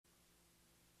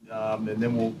and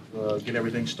then we'll get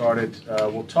everything started.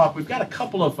 We'll talk. We've got a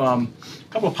couple of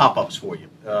pop-ups for you.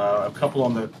 A couple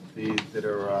on that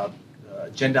are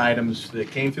agenda items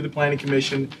that came through the Planning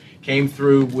Commission, came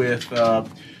through with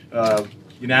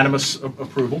unanimous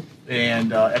approval,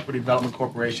 and Equity Development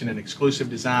Corporation and Exclusive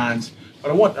Designs. But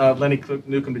I want Lenny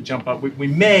Newcomb to jump up. We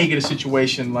may get a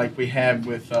situation like we had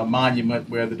with Monument,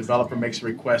 where the developer makes a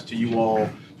request to you all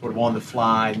sort of on the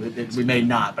fly. We may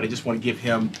not, but I just want to give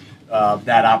him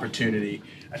that opportunity.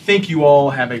 I think you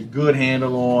all have a good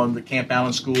handle on the Camp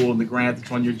Allen School and the grant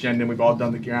that's on your agenda. We've all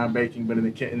done the groundbreaking, but in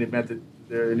the event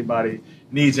that anybody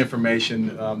needs information,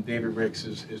 David Ricks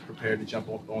is prepared to jump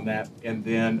on that. And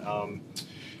then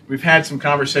we've had some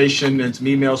conversation and some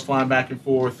emails flying back and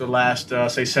forth the last,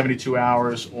 say, 72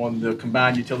 hours on the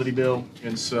combined utility bill.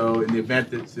 And so in the event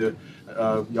that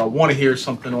y'all want to hear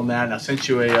something on that, and I sent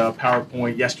you a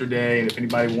PowerPoint yesterday, and if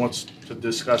anybody wants to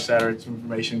discuss that or some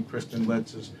information, Kristen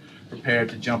Lentz is prepared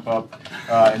to jump up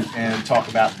and talk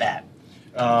about that.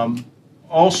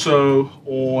 Also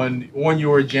on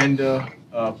your agenda,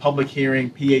 public hearing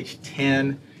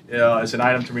PH10 is an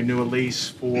item to renew a lease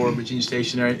for Virginia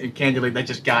Stationery, and candidly, that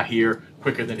just got here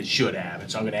quicker than it should have.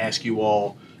 And so I'm going to ask you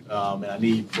all, and I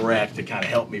need Breck to kind of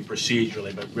help me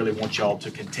procedurally, but really want y'all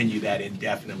to continue that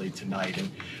indefinitely tonight.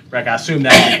 And Breck, I assume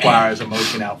that requires a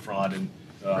motion out front, and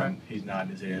he's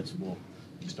nodding his head, so we'll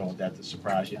just don't want that to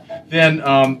surprise you. Then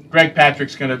Greg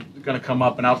Patrick's going to come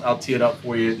up, and I'll tee it up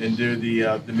for you and do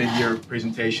the mid-year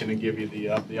presentation and give you the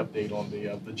update on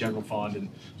the general fund and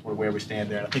sort of where we stand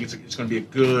there. And I think it's going to be a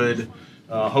good,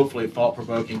 hopefully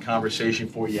thought-provoking conversation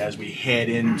for you as we head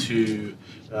into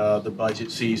the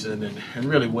budget season and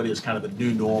really what is kind of the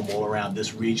new normal around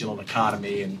this regional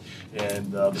economy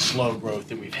and the slow growth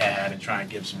that we've had, and try and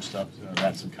give some stuff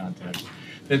that some context.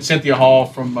 Then Cynthia Hall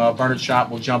from Bernard Shop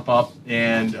will jump up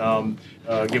and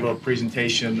give a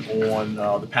presentation on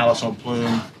the Palace on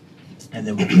Plume, and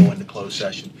then we'll go into closed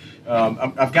session.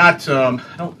 I've got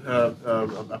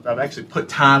I've actually put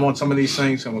time on some of these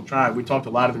things, and we'll try. We talked a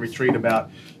lot at the retreat about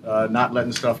not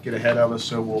letting stuff get ahead of us,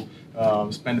 so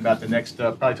we'll spend about the next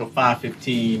probably till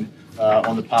 5:15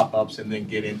 on the pop-ups, and then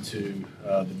get into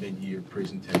the mid-year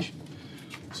presentation.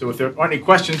 So if there aren't any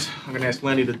questions, I'm going to ask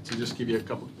Lenny to just give you a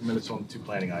couple of minutes on the two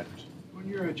planning items. On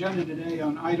your agenda today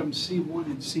on items C1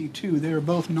 and C2, they are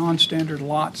both non-standard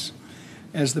lots,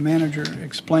 as the manager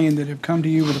explained, that have come to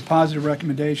you with a positive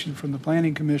recommendation from the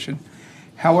Planning Commission.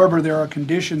 However, there are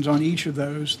conditions on each of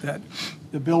those that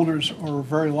the builders are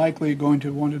very likely going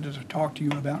to want to talk to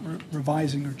you about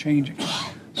revising or changing.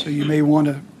 So you may want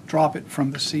to drop it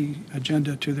from the C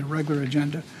agenda to the regular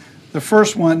agenda. The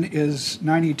first one is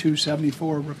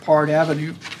 9274 Ripard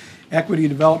Avenue, Equity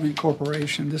Development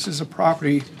Corporation. This is a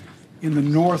property in the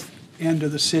north end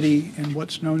of the city in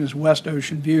what's known as West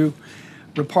Ocean View.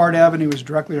 Ripard Avenue is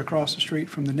directly across the street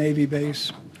from the Navy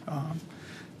base.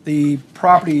 The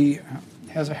property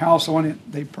has a house on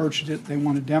it. They purchased it. They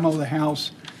want to demo the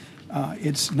house.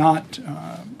 It's not,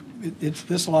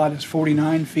 this lot is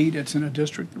 49 feet. It's in a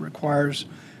district that requires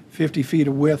 50 feet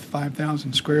of width,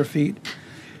 5,000 square feet.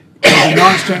 As a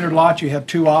non-standard lot, you have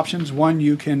two options. One,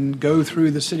 you can go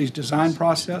through the city's design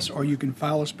process, or you can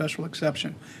file a special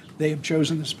exception. They have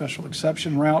chosen the special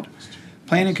exception route.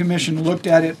 Planning Commission looked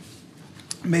at it,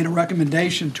 made a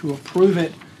recommendation to approve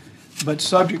it, but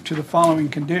subject to the following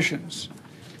conditions.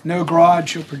 No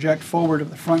garage shall project forward of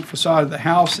the front facade of the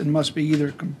house and must be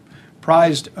either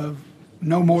comprised of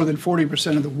no more than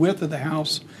 40% of the width of the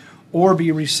house or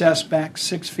be recessed back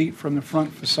 6 feet from the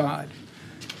front facade.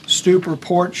 Stoop or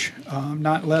porch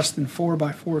not less than 4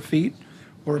 by 4 feet,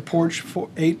 or a porch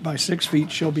 8 by 6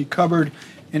 feet shall be covered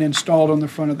and installed on the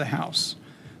front of the house.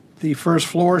 The first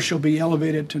floor shall be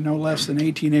elevated to no less than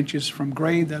 18 inches from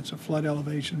grade. That's a flood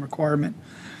elevation requirement.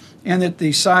 And that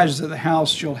the sides of the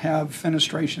house shall have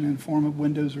fenestration in form of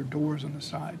windows or doors on the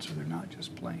side, so they're not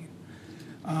just plain.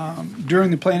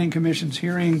 During the Planning Commission's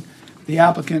hearing, the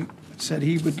applicant said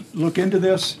he would look into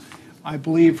this. I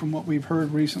believe from what we've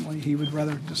heard recently, he would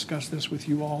rather discuss this with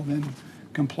you all than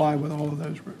comply with all of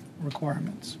those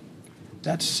requirements.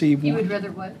 That's C1. He would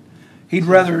rather what? He'd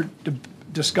rather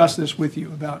discuss this with you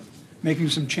about making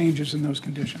some changes in those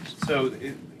conditions. So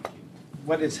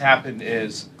what has happened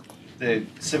is the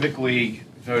Civic League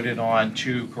voted on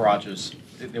 2 garages.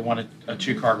 They wanted a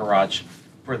 2-car garage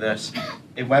for this.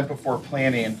 It went before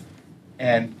planning,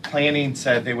 and planning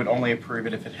said they would only approve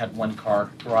it if it had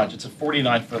 1-car garage. It's a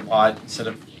 49-foot lot instead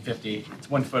of 50. It's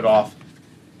 1 foot off.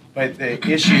 But the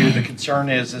issue, the concern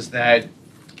is that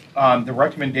the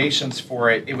recommendations for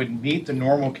it, it would meet the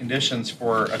normal conditions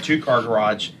for a 2-car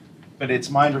garage, but it's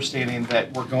my understanding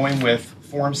that we're going with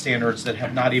form standards that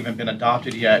have not even been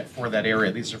adopted yet for that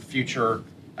area. These are future,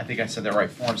 I think I said that right,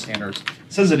 form standards. It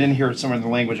says it in here somewhere in the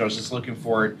language, I was just looking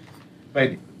for it.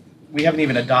 But we haven't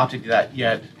even adopted that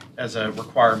yet as a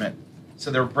requirement. So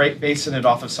they're basing it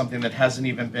off of something that hasn't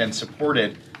even been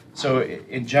supported. So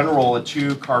in general, a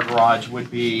 2-car garage would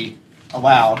be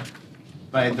allowed,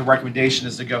 but the recommendation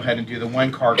is to go ahead and do the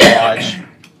 1-car garage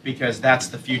because that's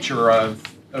the future of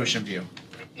Ocean View.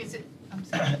 Is it, I'm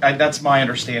sorry, That's my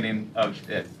understanding of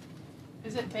it.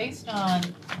 is it based on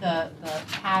the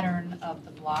pattern of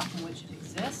the block in which it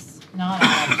exists, not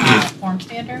on a form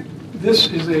standard? This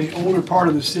is a older part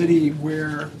of the city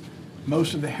where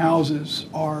most of the houses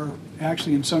are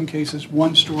actually, in some cases,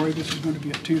 1-story. This is going to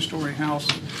be a 2-story house.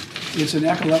 It's an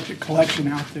eclectic collection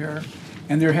out there,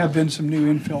 and there have been some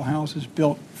new infill houses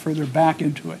built further back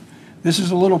into it. This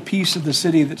is a little piece of the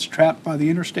city that's trapped by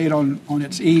the interstate on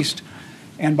its east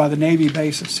and by the Navy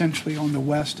base essentially on the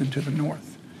west and to the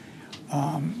north.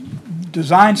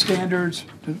 Design standards,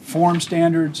 form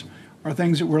standards are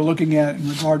things that we're looking at in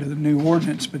regard to the new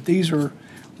ordinance, but these are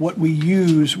what we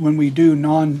use when we do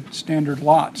non-standard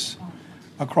lots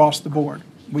across the board.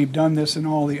 We've done this in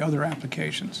all the other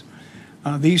applications.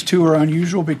 These two are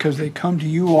unusual because they come to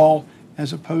you all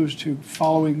as opposed to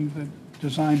following the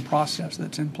design process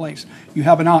that's in place. You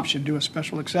have an option, do a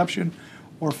special exception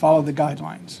or follow the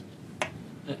guidelines.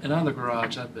 And on the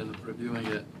garage, I've been reviewing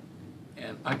it,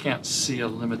 and I can't see a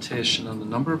limitation on the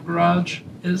number of garage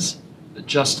is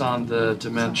just on the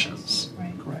dimensions.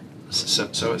 Right. Correct.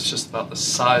 So it's just about the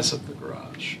size of the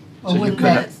garage. Well, So you wouldn't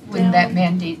could- that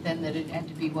mandate then that it had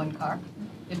to be 1 car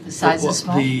if the size Well, is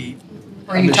small? Or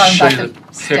are Let you me talking show about you the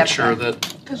the step picture down?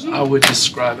 that I would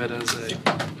describe it as a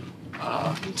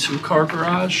 2-car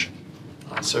garage.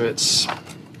 So it's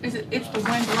Is it, it's the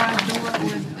 1 garage door or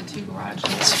is it the 2 garage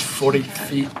doors? it's 40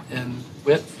 feet in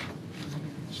width.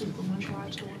 Is it the 1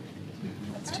 garage door?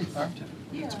 That's too far.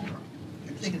 Yeah.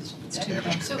 I think it's too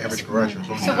far. So- Average garage is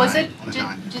only So was it, on a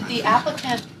 9. did the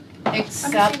applicant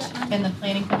accept in the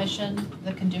planning commission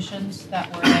the conditions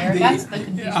that were there? That's the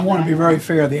confusion. I want to that be very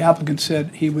fair. The applicant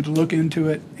said he would look into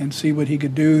it and see what he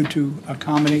could do to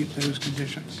accommodate those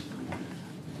conditions.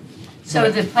 So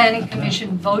the planning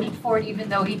commission voted for it even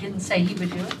though he didn't say he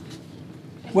would do it?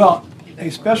 Well, a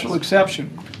special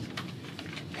exception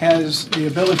has the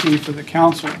ability for the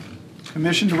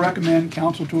commission to recommend,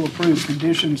 council to approve,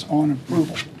 conditions on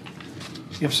approval.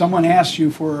 If someone asks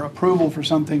you for approval for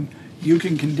something, you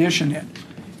can condition it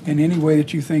in any way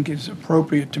that you think is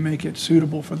appropriate to make it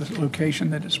suitable for the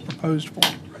location that it's proposed for.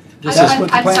 This That's is what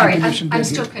the I'm planning sorry, commission I'm did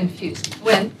still here. confused.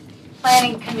 When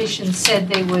planning commission said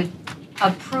they would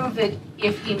approve it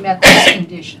if he met those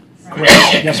conditions.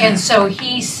 Yes, ma'am. And so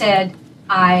he said,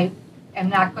 I am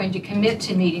not going to commit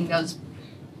to meeting those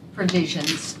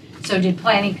provisions. So did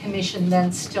planning commission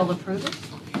then still approve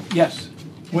it? Yes.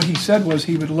 What he said was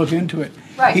he would look into it.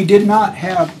 Right. He did not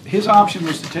have, his option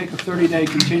was to take a 30-day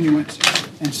continuance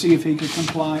and see if he could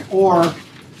comply, or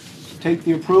take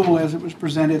the approval as it was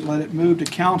presented, let it move to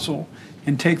council,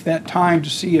 and take that time to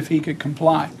see if he could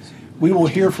comply. We will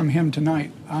hear from him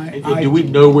tonight. Do we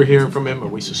know we're hearing from him, or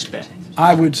we suspect?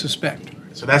 I would suspect.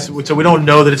 So we don't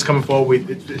know that it's coming forward.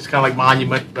 It's kind of like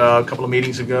Monument a couple of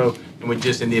meetings ago, and we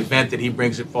just, in the event that he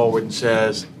brings it forward and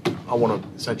says, I want to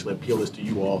essentially appeal this to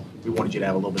you all, we wanted you to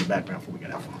have a little bit of background before we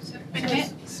got out from it.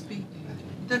 Because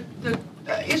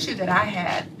the issue that I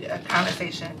had, a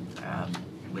conversation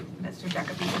with Mr.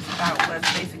 Jacoby about was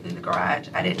basically the garage.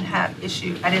 I didn't have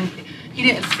issue, he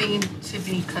didn't seem to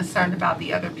be concerned about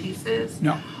the other pieces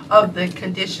No. of the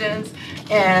conditions.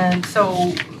 And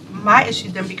so my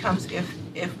issue then becomes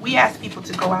if we ask people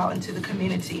to go out into the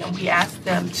community and we ask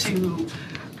them to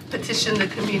petition the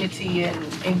community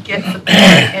and get support,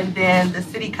 and then the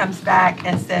city comes back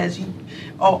and says, you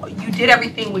did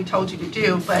everything we told you to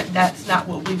do, but that's not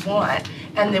what we want,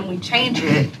 and then we change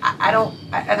it. I don't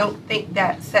think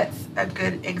that sets a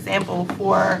good example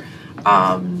for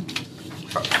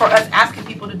us asking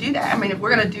people to do that. I mean, if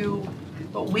we're going to do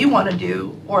what we want to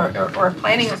do, or if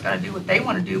planning is going to do what they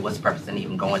want to do, what's the purpose in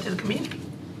even going to the community?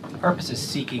 The purpose is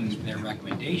seeking their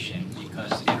recommendation,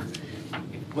 because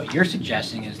what you're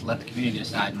suggesting is let the community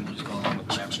decide and we'll just go along with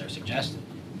whatever they're suggesting.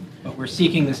 But we're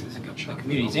seeking the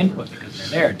community's input because they're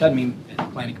there. It doesn't mean that the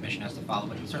planning commission has to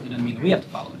follow it. It certainly doesn't mean that we have to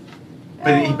follow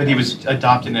it. But he was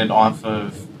adopting it off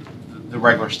of the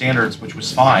regular standards, which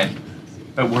was fine.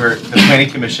 But where the planning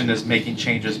commission is making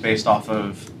changes based off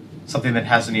of something that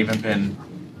hasn't even been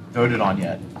voted on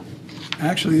yet.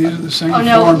 Actually, these are the same Oh,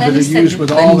 no, forms that are Lenny said- used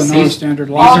with all the Lenny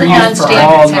non-standard All the lots. These are used for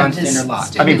all non-standards have this non-standard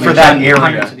lots. I mean, for that area.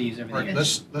 Hundreds of these every All right, day.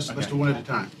 let's do one at a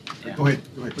time. Yeah. Go ahead,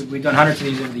 go ahead. We've done hundreds of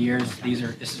these over the years.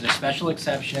 This is a special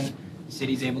exception. The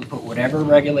city's able to put whatever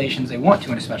regulations they want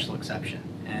to in a special exception.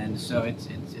 And so it's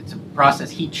a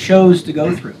process he chose to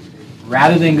go through.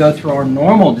 Rather than go through our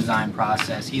normal design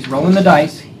process, he's rolling the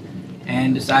dice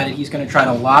and decided he's going to try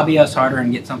to lobby us harder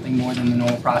and get something more than the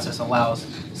normal process allows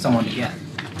someone to get.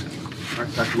 All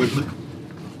right, Dr. Whitley?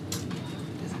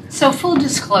 So full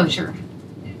disclosure,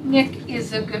 Nick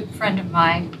is a good friend of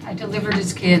mine. I delivered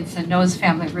his kids and know his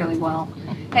family really well.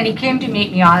 And he came to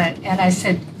meet me on it, and I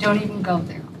said, don't even go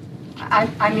there.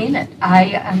 I mean it.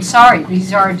 I'm sorry.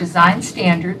 These are our design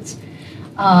standards.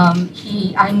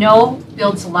 I know,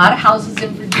 builds a lot of houses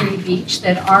in Virginia Beach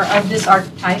that are of this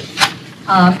archetype.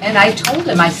 And I told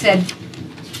him, I said,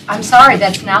 I'm sorry,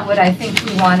 that's not what I think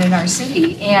we want in our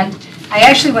city. And I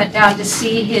actually went down to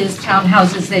see his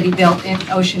townhouses that he built in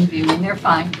Ocean View, and they're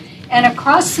fine. And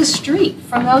across the street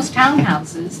from those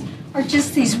townhouses are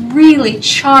just these really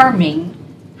charming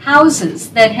houses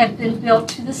that have been built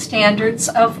to the standards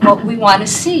of what we want to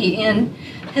see in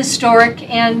historic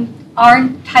and our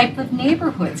type of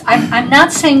neighborhoods. I'm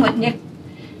not saying what Nick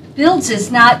builds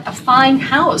is not a fine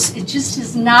house. It just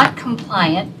is not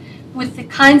compliant with the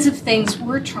kinds of things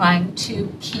we're trying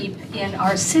to keep in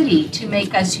our city to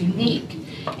make us unique.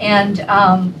 And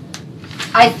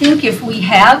I think if we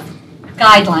have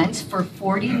guidelines for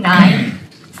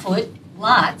 49-foot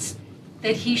lots,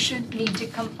 that he should need to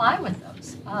comply with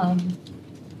those.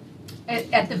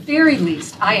 At the very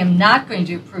least, I am not going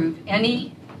to approve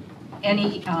any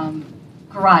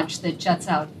garage that juts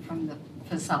out from the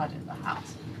facade of the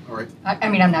house. All right. I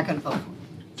mean, I'm not going to vote for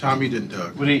it. Tommy, then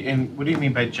Doug. What do you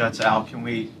mean by juts out? Can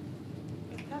we?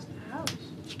 That's the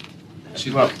house.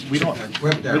 Well, we don't We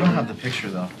have have the picture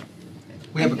though.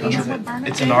 We have a Is picture. what Bernard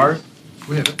It's an did? R.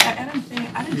 We have it. I didn't see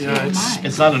Yeah, it in it's- mine.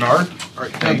 It's not an R. All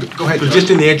right, Doug, go ahead. So Doug. just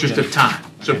in the interest of time,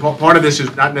 so part of this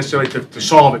is not necessarily to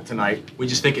solve it tonight. We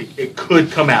just think it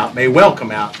could come out, may well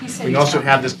come out. He said We he's also not.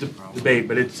 have this debate,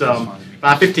 but it's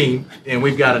 5:15, and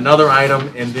we've got another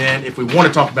item, and then if we want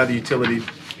to talk about the utility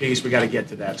piece, we got to get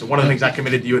to that. So one of the things I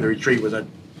committed to you at the retreat was I'd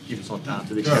keep us on time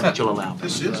to the extent that you'll allow.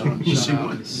 This is on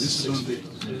C1. This is on the.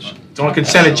 It's on a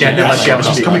consent agenda unless you have a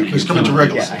It's speaker. coming to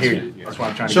regular. Yeah, I hear you. That's what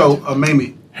I'm trying to. So,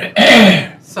 Mamie,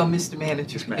 So, Mr.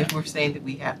 Manager, Yes, ma'am. if we're saying that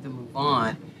we have to move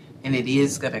on, and it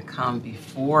is going to come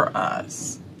before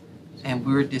us, and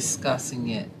we're discussing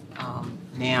it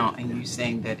now, and you're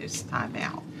saying that it's time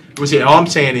out. All I'm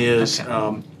saying is,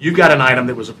 Okay. you've got an item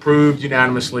that was approved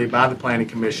unanimously by the planning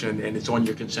commission, and it's on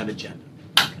your consent agenda.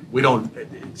 We don't, it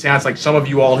sounds like some of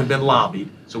you all have been lobbied,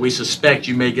 so we suspect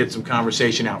you may get some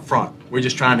conversation out front. We're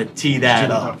just trying to tee that Tee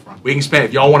it up. up front. We can spend,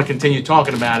 if y'all want to continue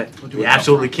talking about it, We'll do we it up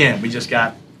absolutely front. can. We just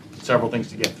got several things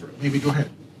to get through. Mamie, go ahead.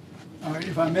 All right,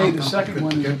 if I may, the second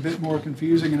one is a bit more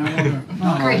confusing, and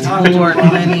I Great. want to Lord,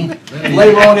 honey.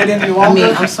 labor on it any I mean, longer.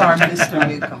 I'm sorry, Mr.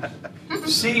 Newcomb.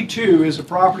 C2 is a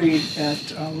property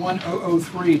at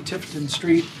 1003 Tifton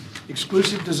Street,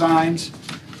 exclusive designs.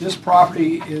 This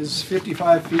property is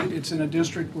 55 feet. It's in a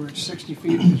district where 60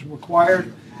 feet is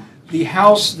required. The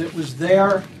house that was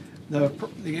there,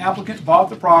 the applicant bought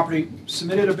the property,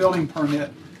 submitted a building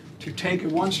permit to take a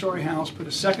one-story house, put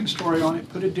a second story on it,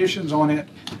 put additions on it,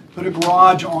 put a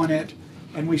garage on it,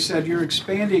 and we said, you're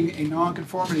expanding a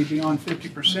nonconformity beyond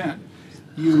 50%.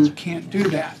 You can't do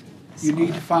that. You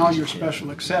need to file your special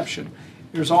exception.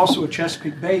 There's also a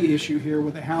Chesapeake Bay issue here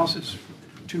where the house is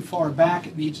too far back.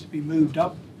 It needs to be moved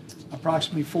up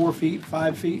approximately 4 feet,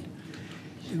 5 feet.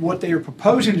 And what they are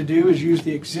proposing to do is use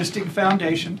the existing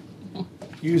foundation,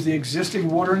 use the existing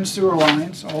water and sewer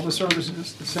lines, all the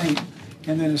services the same,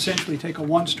 and then essentially take a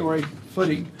one-story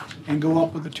footing and go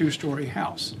up with a two-story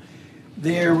house.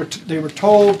 They were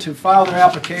told to file their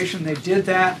application. They did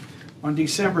that. On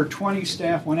December 20,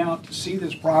 staff went out to see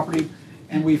this property,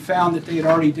 and we found that they had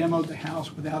already demoed the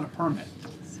house without a permit.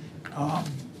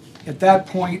 At that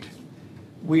point,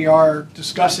 we are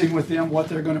discussing with them what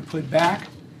they're going to put back.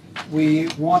 We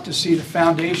want to see the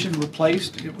foundation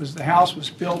replaced. The house was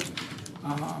built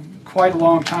quite a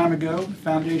long time ago. The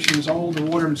foundation is old. The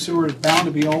water and sewer is bound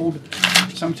to be old.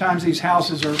 Sometimes these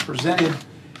houses are presented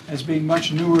as being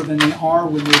much newer than they are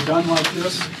when they're done like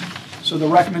this. So the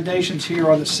recommendations here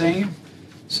are the same.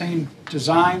 Same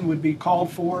design would be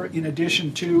called for, in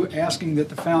addition to asking that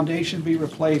the foundation be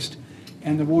replaced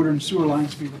and the water and sewer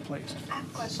lines be replaced. I have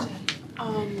a question.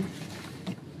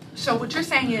 So what you're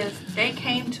saying is they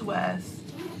came to us,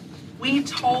 we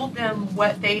told them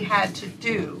what they had to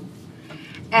do,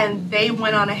 and they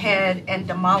went on ahead and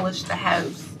demolished the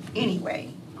house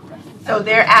anyway. So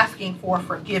they're asking for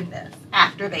forgiveness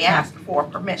after they asked for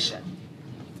permission.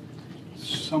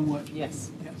 Somewhat,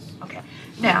 Yes. yes. Okay.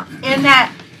 Now, in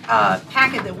that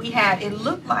packet that we had, it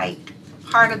looked like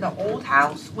part of the old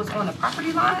house was on the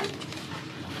property line.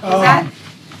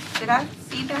 Did I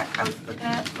see that? I was looking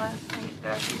at it last night.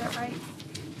 Did I see that right?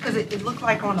 Because it looked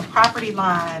like on the property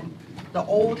line, the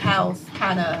old house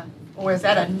kind of, or is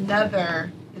that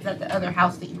the other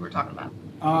house that you were talking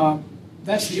about?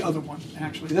 That's the other one,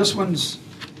 actually. This one's,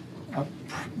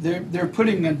 they're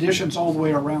putting additions all the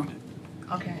way around it.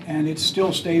 Okay. And it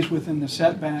still stays within the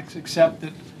setbacks, except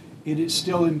that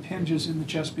still impinges in the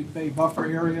Chesapeake Bay buffer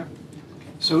area.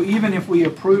 So even if we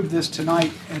approve this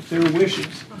tonight at their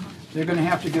wishes, they're going to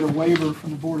have to get a waiver from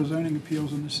the Board of Zoning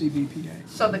Appeals and the CBPA.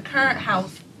 So the current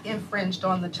house infringed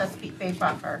on the Chesapeake Bay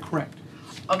buffer? Correct.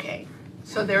 Okay,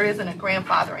 so there isn't a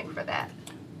grandfathering for that?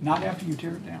 Not after you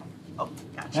tear it down. Oh,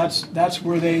 gotcha. That's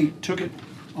where they took it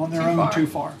on their own too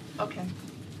far. Okay.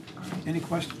 Any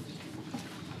questions?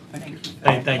 Thank you.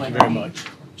 Hey, thank you very much.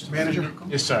 Mr. Manager?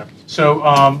 Yes, sir. So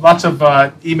lots of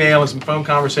email and some phone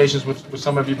conversations with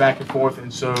some of you back and forth.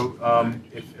 And so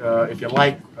if you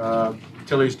like,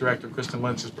 Utilities Director Kristen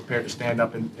Lentz is prepared to stand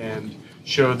up and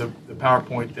show the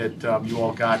PowerPoint that you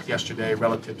all got yesterday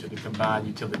relative to the combined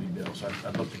utility bills.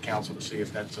 I'd love the council to see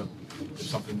if that's if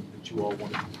something that you all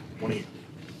want to hear.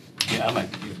 Yeah, I'd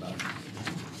like to hear about it.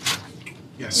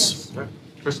 Yes.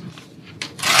 Kristen?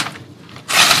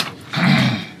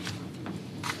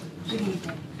 Good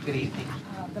evening. Good evening.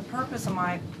 The purpose of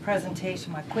my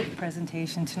presentation, my quick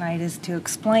presentation tonight, is to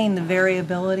explain the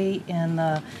variability in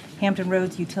the Hampton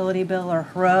Roads utility bill, or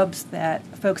HRUBs, that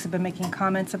folks have been making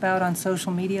comments about on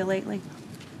social media lately.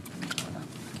 I can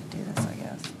do this, I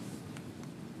guess.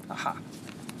 Aha.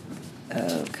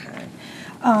 Okay.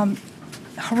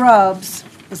 HRUBs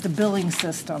is the billing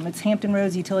system. It's Hampton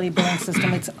Roads Utility Billing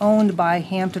System. It's owned by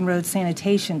Hampton Roads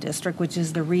Sanitation District, which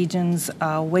is the region's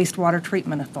wastewater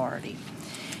treatment authority.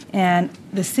 And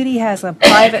the city has a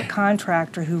private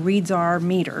contractor who reads our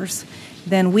meters.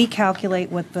 Then we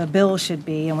calculate what the bill should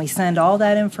be, and we send all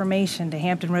that information to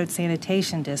Hampton Roads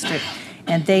Sanitation District,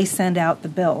 and they send out the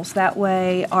bills. That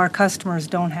way, our customers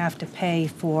don't have to pay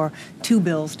for 2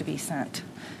 bills to be sent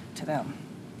to them.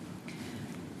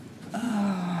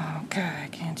 Oh, okay,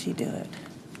 can't you do it?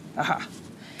 Aha.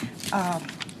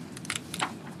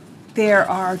 There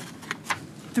are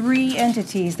 3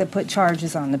 entities that put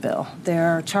charges on the bill. There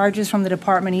are charges from the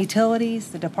Department of Utilities,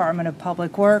 the Department of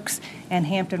Public Works, and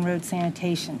Hampton Roads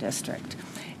Sanitation District.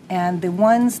 And the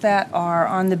ones that are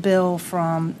on the bill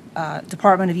from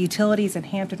Department of Utilities and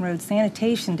Hampton Roads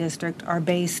Sanitation District are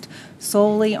based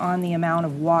solely on the amount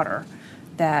of water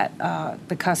that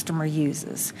the customer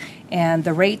uses. And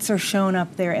the rates are shown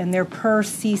up there, and they're per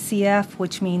CCF,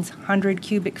 which means 100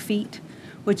 cubic feet,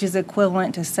 which is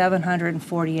equivalent to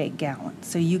 748 gallons.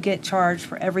 So you get charged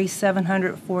for every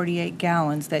 748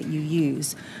 gallons that you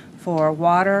use for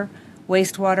water,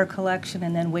 wastewater collection,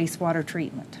 and then wastewater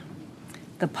treatment.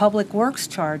 The Public Works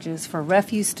charges for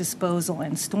refuse disposal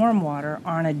and stormwater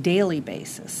are on a daily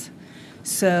basis.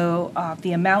 So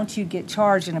the amount you get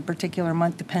charged in a particular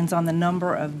month depends on the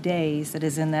number of days that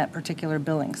is in that particular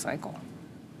billing cycle.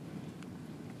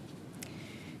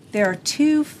 There are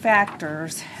 2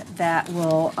 factors that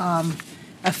will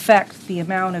affect the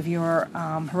amount of your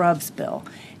HRUBs bill.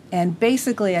 And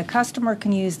basically, a customer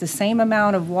can use the same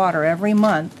amount of water every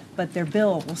month, but their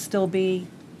bill will still be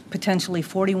potentially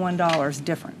 $41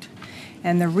 different.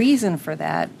 And the reason for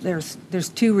that, there's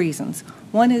 2 reasons.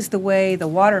 One is the way the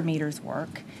water meters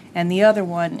work, and the other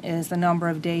one is the number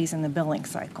of days in the billing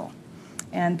cycle.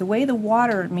 And the way the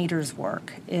water meters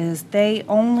work is they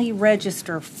only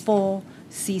register full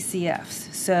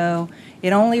CCFs. So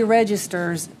it only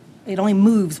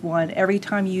moves one every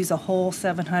time you use a whole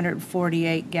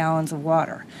 748 gallons of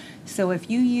water. So if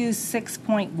you use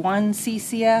 6.1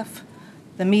 CCF,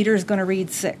 the meter is going to read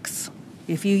 6.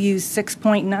 If you use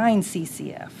 6.9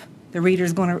 CCF, the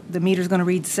meter's going to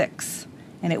read 6,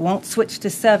 and it won't switch to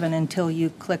 7 until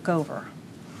you click over.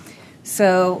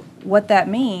 So what that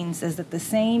means is that the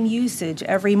same usage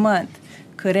every month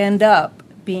could end up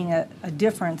being a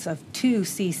difference of 2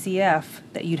 CCF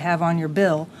that you'd have on your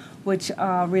bill, which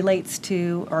relates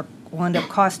to, or will end up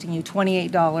costing you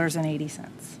 $28.80.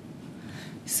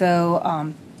 So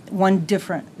a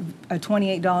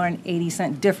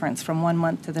 $28.80 difference from one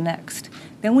month to the next.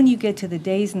 Then when you get to the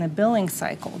days in the billing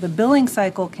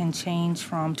cycle can change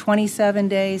from 27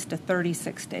 days to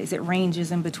 36 days. It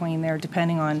ranges in between there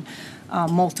depending on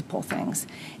multiple things.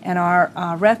 And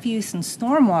our refuse and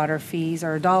stormwater fees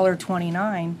are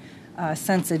 $1.29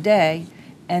 cents a day.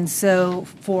 And so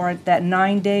for that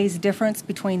 9 days difference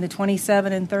between the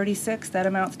 27 and 36, that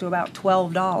amounts to about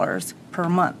 $12 per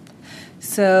month.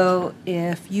 So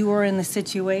if you were in the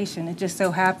situation, it just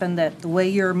so happened that the way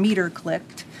your meter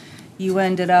clicked, you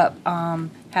ended up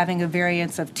having a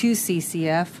variance of 2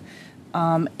 CCF,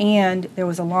 and there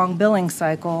was a long billing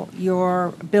cycle,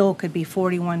 your bill could be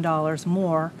 $41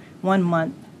 more one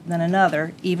month than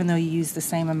another, even though you use the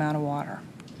same amount of water.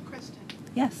 Kristen,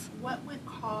 Yes. what would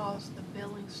cause the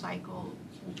billing cycle,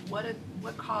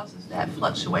 what causes that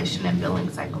fluctuation in billing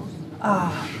cycles?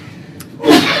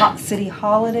 City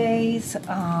holidays,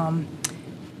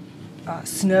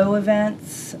 snow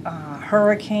events,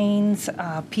 hurricanes,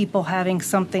 people having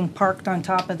something parked on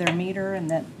top of their meter and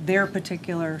that their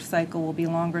particular cycle will be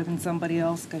longer than somebody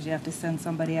else because you have to send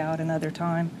somebody out another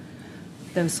time,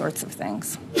 those sorts of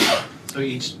things. So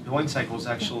each billing cycle is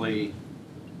actually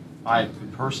by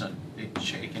person. It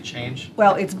can change?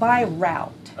 Well, it's by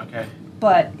route, Okay.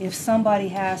 but if somebody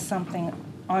has something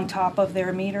on top of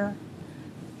their meter,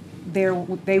 they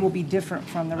will be different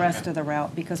from the rest of the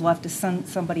route because we'll have to send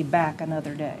somebody back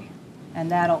another day. And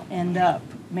that'll end up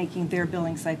making their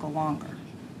billing cycle longer.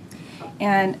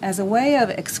 And as a way of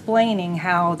explaining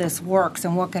how this works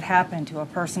and what could happen to a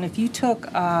person, if you took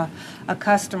a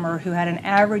customer who had an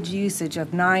average usage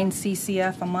of 9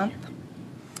 CCF a month,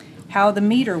 how the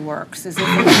meter works is if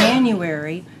in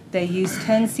January they used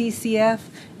 10 CCF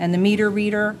and the meter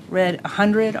reader read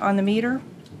 100 on the meter,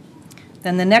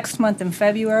 then the next month in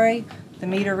February, the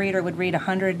meter reader would read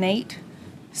 108.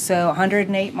 So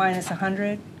 108 minus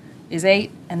 100 is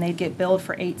 8, and they'd get billed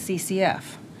for 8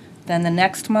 CCF. Then the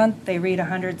next month, they read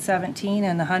 117,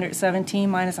 and the 117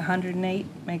 minus 108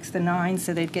 makes the 9,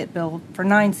 so they'd get billed for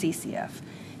 9 CCF.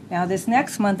 Now this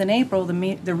next month in April,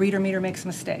 the reader meter makes a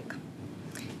mistake,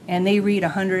 and they read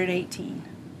 118.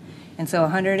 And so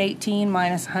 118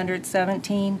 minus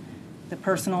 117, the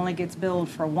person only gets billed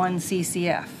for 1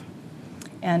 CCF.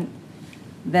 And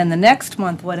then the next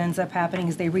month, what ends up happening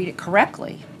is they read it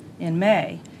correctly in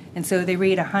May, and so they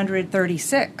read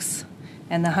 136.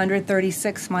 And the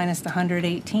 136 minus the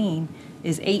 118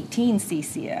 is 18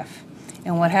 CCF.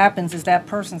 And what happens is that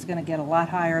person's going to get a lot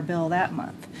higher bill that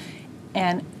month.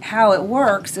 And how it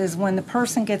works is when the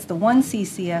person gets the 1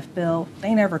 CCF bill,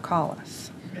 they never call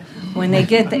us. When they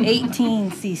get the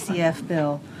 18 CCF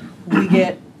bill, we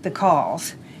get the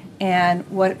calls. And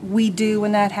what we do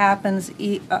when that happens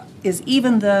is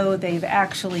even though they've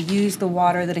actually used the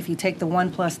water, that if you take the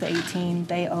 1 plus the 18,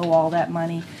 they owe all that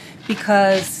money,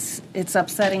 because it's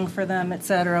upsetting for them, et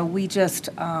cetera, we just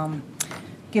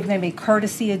give them a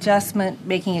courtesy adjustment,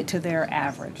 making it to their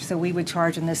average. So we would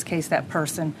charge, in this case, that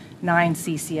person 9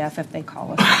 CCF if they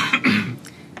call us.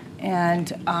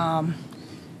 And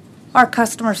our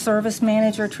customer service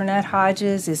manager, Trinette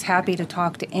Hodges, is happy to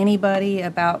talk to anybody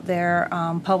about their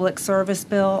public service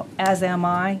bill, as am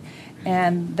I.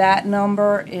 And that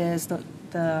number is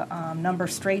the number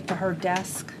straight to her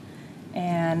desk.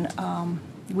 And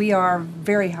we are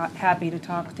very happy to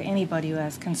talk to anybody who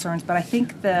has concerns. But I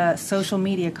think the social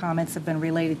media comments have been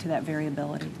related to that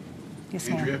variability. Yes,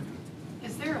 ma'am.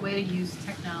 Is there a way to use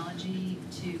technology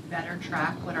to better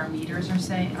track what our meters are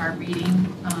saying, are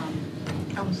reading?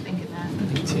 I was thinking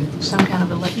that. Some kind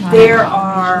of electronic. There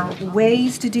are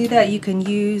ways to do that. You can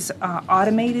use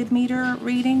automated meter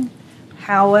reading.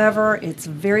 However, it's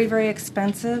very, very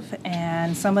expensive,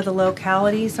 and some of the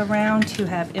localities around who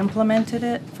have implemented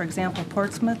it, for example,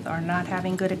 Portsmouth, are not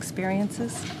having good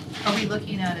experiences. Are we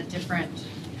looking at a different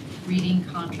reading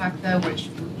contract, though, which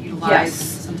will utilize Yes.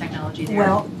 some technology there?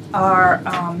 Well,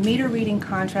 our meter reading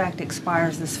contract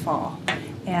expires this fall,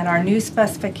 and our new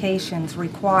specifications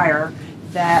require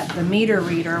that the meter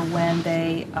reader, when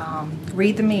they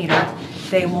read the meter,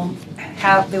 they will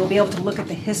be able to look at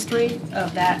the history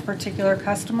of that particular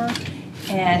customer,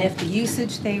 and if the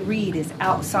usage they read is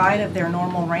outside of their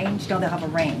normal range, they'll have a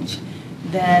range,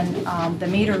 then the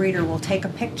meter reader will take a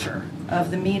picture of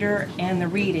the meter and the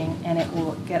reading, and it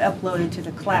will get uploaded to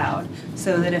the cloud,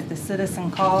 so that if the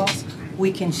citizen calls,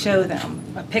 we can show them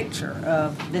a picture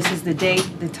of this is the date,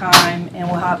 the time, and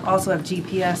we'll also have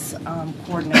GPS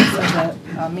coordinates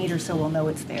of the meter, so we'll know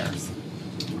it's theirs.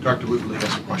 Dr. Whitley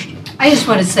has a question. I just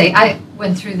want to say, I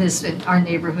went through this in our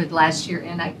neighborhood last year,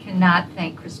 and I cannot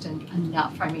thank Kristen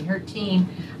enough. I mean, her team,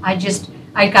 I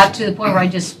got to the point where I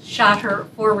just shot her,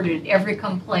 forwarded every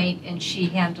complaint, and she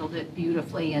handled it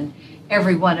beautifully, and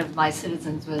every one of my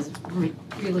citizens was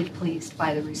really pleased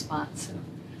by the response. So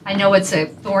I know it's a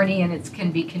thorny and it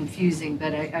can be confusing,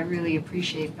 but I really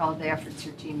appreciate all the efforts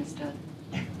your team has done.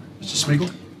 Mr.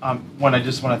 Smeagol? One, I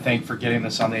just want to thank for getting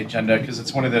this on the agenda, because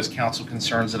it's one of those council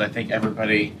concerns that I think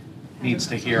everybody needs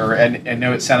to hear. And I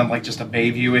know it sounded like just a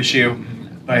Bayview issue,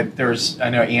 but I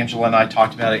know Angela and I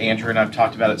talked about it, Andrew and I have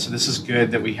talked about it, so this is good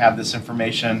that we have this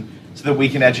information. so that we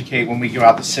can educate when we go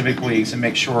out to civic leagues and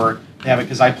make sure they have it,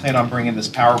 because I plan on bringing this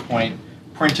PowerPoint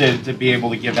printed to be able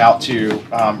to give out to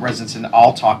residents, and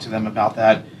I'll talk to them about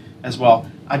that as well.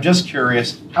 I'm just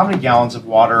curious, how many gallons of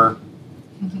water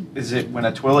is it when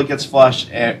a toilet gets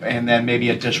flushed and then maybe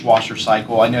a dishwasher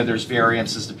cycle? I know there's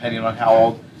variances depending on how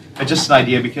old, but just an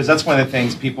idea, because that's one of the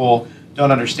things people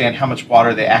don't understand, how much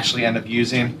water they actually end up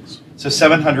using. So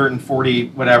 740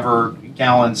 whatever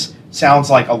gallons sounds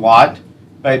like a lot,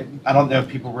 but I don't know if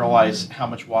people realize how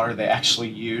much water they actually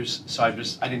use. So I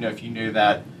didn't know if you knew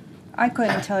that. I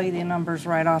couldn't tell you the numbers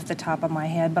right off the top of my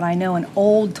head, but I know an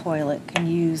old toilet can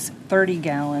use 30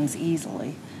 gallons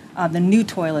easily. The new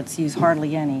toilets use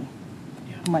hardly any,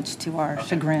 much to our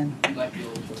chagrin.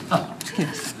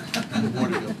 Yes.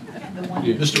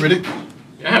 Mr. Riddick?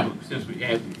 Since we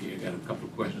have you here, I got a couple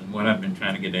of questions. One I've been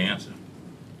trying to get the answer.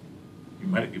 You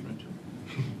might have given it to me.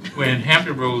 When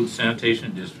Hampton Road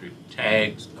Sanitation District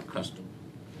tags a customer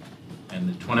and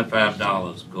the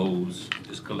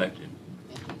 $25 is collected,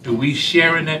 do we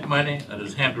share in that money, or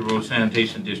does Hampton Road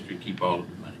Sanitation District keep all of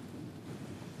the money?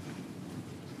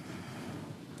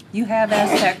 You have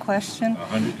asked that question,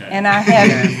 100 times. and I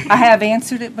have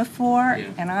answered it before, Yeah.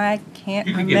 and I can't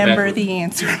You can get back remember with the me.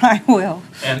 answer. I will.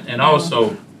 And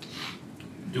also,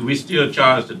 do we still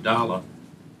charge the dollar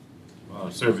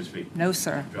service fee? No,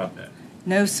 sir. Drop that.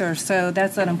 No, sir. So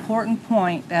that's an important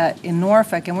point, that in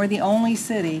Norfolk, and we're the only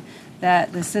city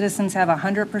that the citizens have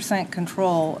 100%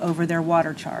 control over their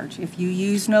water charge. If you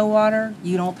use no water,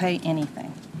 you don't pay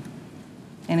anything.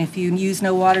 And if you use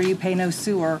no water, you pay no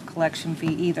sewer collection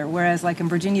fee either. Whereas like in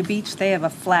Virginia Beach, they have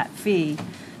a flat fee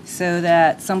so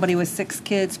that somebody with 6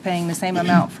 kids paying the same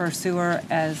amount for sewer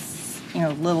as,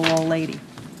 little old lady.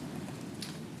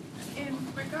 In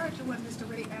regard to what Mr.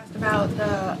 Riddick asked about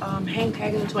the hang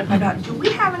tag and the $25, do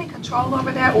we have any control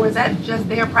over that, or is that just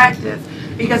their practice?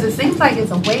 Because it seems like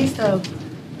it's a waste of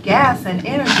gas and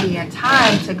energy and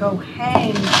time to go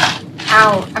hang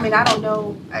out. I mean, I don't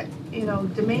know,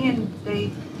 Dominion, they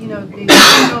send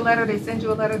you a letter, is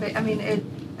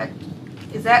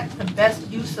that the best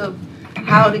use of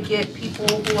how to get people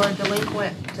who are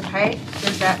delinquent to pay?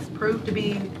 Does that prove to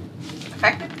be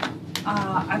effective?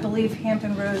 I believe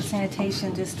Hampton Road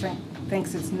Sanitation District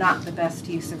thinks it's not the best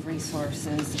use of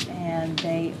resources, and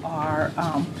they are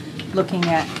looking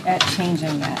at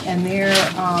changing that. And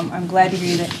I'm glad to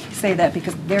hear you say that,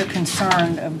 because they're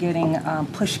concerned of getting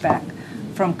pushback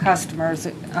from customers.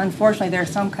 Unfortunately, there are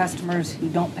some customers who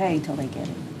don't pay till they get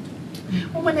it.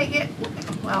 Well,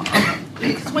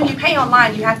 because when you pay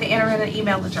online, you have to enter in an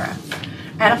email address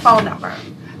and a phone number.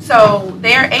 So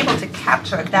they're able to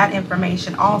capture that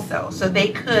information also. So they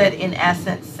could, in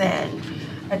essence, send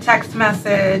a text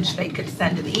message, they could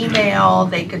send an email,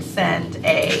 they could send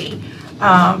a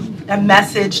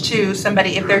message to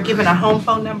somebody if they're given a home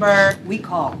phone number. We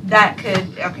call. That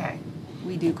could, okay.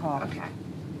 We do call. Okay.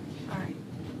 All right.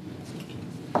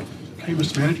 Hey,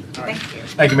 Mr. Manager? Thank you.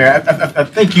 Thank you, Mayor. I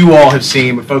think you all have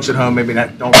seen, but folks at home maybe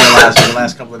don't realize in the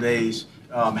last couple of days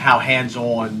how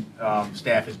hands-on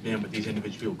staff has been with these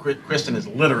individuals. Kristen has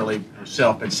literally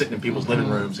herself been sitting in people's living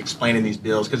rooms explaining these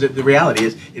bills, because the reality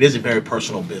is it is a very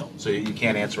personal bill. So you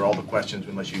can't answer all the questions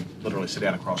unless you literally sit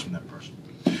down across from that person.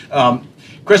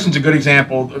 Kristen's a good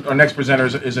example. Our next presenter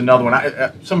is another one.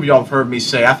 Some of y'all have heard me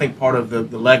say, I think part of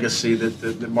the legacy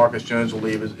that Marcus Jones will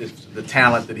leave is the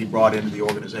talent that he brought into the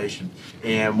organization.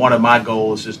 And one of my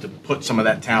goals is to put some of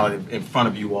that talent in front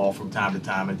of you all from time to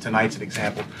time. And tonight's an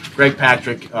example. Greg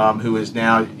Patrick, who is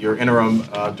now your interim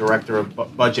director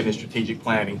of budget and strategic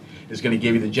planning, is going to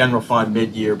give you the general fund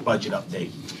mid-year budget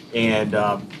update. And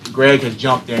Greg has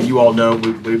jumped in. You all know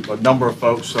we've a number of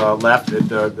folks left at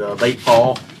the late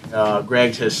fall.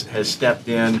 Greg has stepped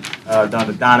in, done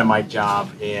a dynamite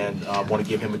job, and I want to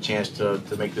give him a chance to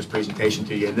make this presentation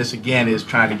to you. And this, again, is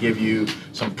trying to give you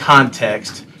some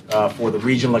context for the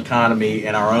regional economy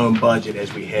and our own budget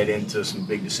as we head into some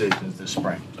big decisions this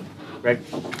spring. So, Greg?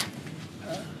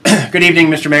 Good evening,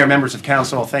 Mr. Mayor, members of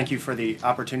council. Thank you for the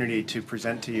opportunity to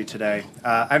present to you today.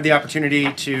 I have the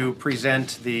opportunity to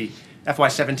present the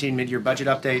FY17 mid-year budget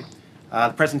update.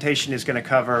 The presentation is going to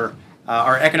cover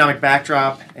our economic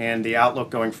backdrop and the outlook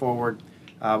going forward.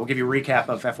 We'll give you a recap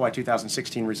of FY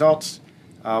 2016 results.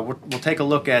 We'll take a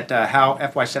look at how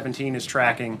FY17 is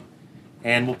tracking,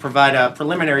 and we'll provide a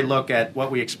preliminary look at what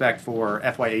we expect for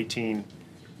FY18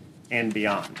 and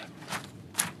beyond.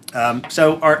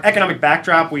 So our economic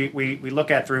backdrop, we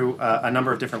look at through a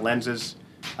number of different lenses: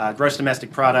 gross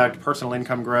domestic product, personal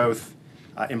income growth,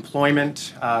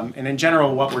 employment, and in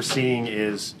general what we're seeing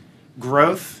is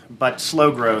growth, but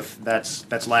slow growth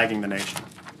that's lagging the nation.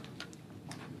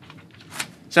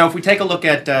 So if we take a look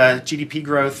at GDP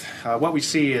growth, what we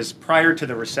see is prior to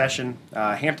the recession,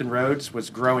 Hampton Roads was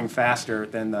growing faster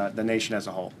than the nation as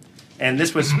a whole. And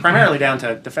this was primarily down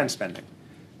to defense spending.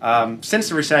 Since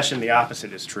the recession, the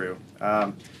opposite is true.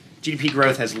 GDP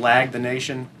growth has lagged the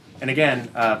nation. And again,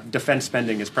 defense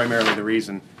spending is primarily the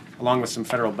reason, along with some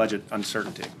federal budget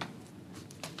uncertainty.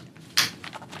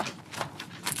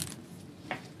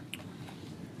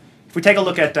 If we take a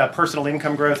look at personal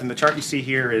income growth, and the chart you see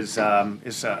here is over a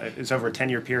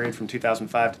 10-year period from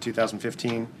 2005 to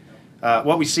 2015.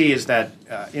 What we see is that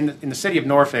in the city of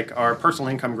Norfolk, our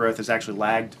personal income growth has actually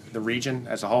lagged the region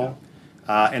as a whole,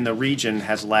 and the region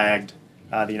has lagged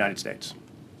the United States.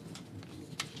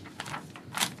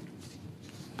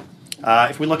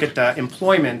 If we look at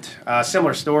employment,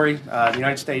 similar story. The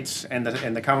United States and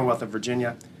the Commonwealth of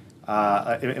Virginia,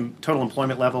 total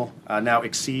employment level now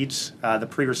exceeds the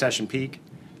pre-recession peak,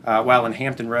 while in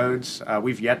Hampton Roads,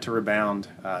 we've yet to rebound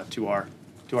to our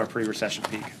pre-recession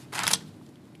peak.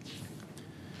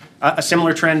 A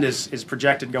similar trend is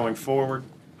projected going forward.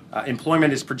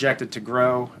 Employment is projected to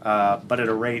grow, but at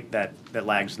a rate that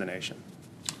lags the nation.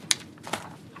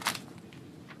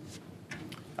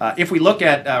 If we look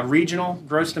at regional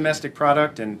gross domestic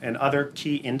product and other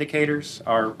key indicators,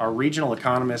 our regional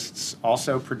economists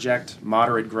also project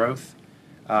moderate growth.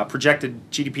 Projected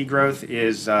GDP growth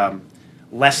is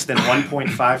less than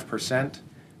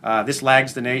 1.5%. This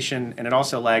lags the nation, and it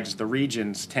also lags the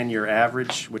region's 10-year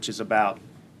average, which is about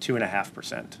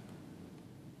 2.5%.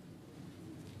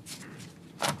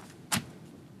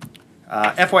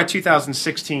 FY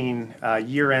 2016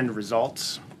 year-end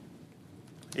results.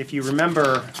 If you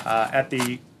remember, at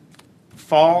the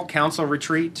fall council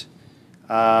retreat,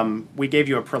 we gave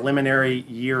you a preliminary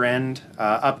year-end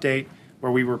update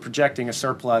where we were projecting a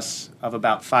surplus of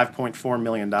about $5.4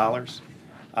 million.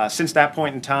 Since that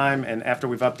point in time, and after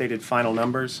we've updated final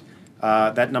numbers,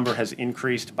 that number has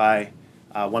increased by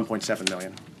 $1.7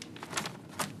 million.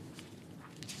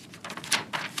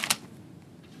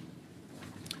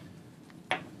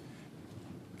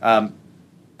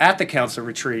 At the council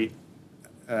retreat,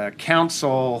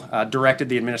 Council directed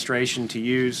the administration to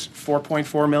use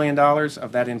 $4.4 million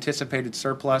of that anticipated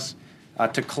surplus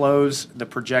to close the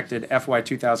projected FY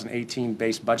 2018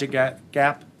 base budget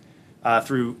gap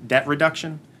through debt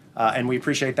reduction, and we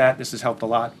appreciate that. This has helped a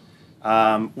lot.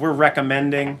 We're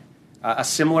recommending a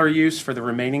similar use for the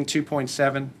remaining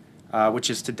 2.7, which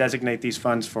is to designate these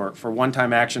funds for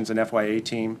one-time actions in FY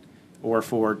 18 or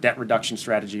for debt reduction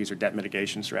strategies or debt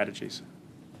mitigation strategies.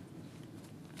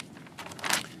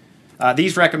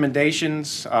 These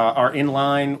recommendations are in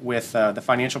line with the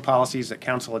financial policies that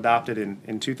Council adopted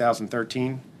in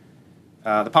 2013.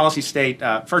 The policies state,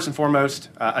 first and foremost,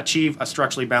 achieve a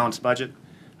structurally balanced budget.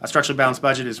 A structurally balanced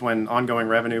budget is when ongoing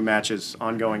revenue matches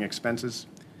ongoing expenses.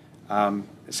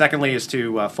 Secondly is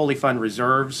to fully fund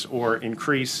reserves or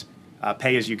increase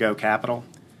pay-as-you-go capital.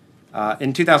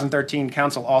 In 2013,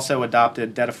 Council also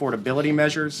adopted debt affordability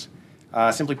measures.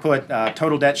 Simply put,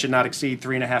 total debt should not exceed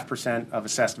 3.5% of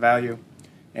assessed value,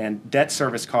 and debt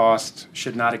service costs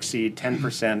should not exceed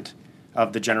 10%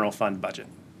 of the general fund budget.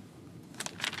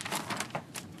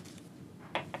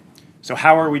 So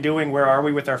how are we doing? Where are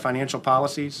we with our financial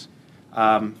policies?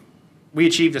 We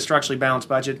achieved a structurally balanced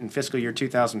budget in fiscal year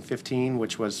 2015,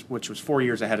 which was 4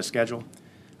 years ahead of schedule.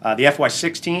 The FY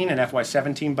 16 and FY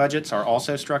 17 budgets are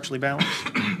also structurally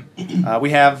balanced.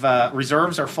 We have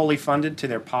reserves are fully funded to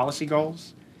their policy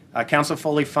goals. Council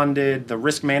fully funded the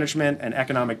risk management and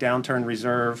economic downturn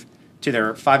reserve to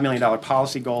their $5 million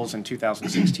policy goals in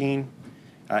 2016.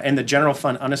 And the general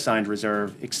fund unassigned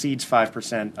reserve exceeds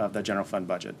 5% of the general fund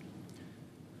budget.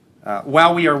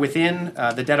 While we are within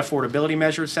the debt affordability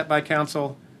measures set by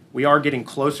Council, we are getting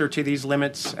closer to these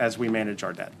limits as we manage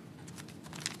our debt.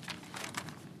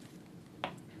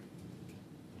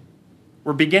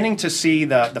 We're beginning to see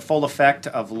the full effect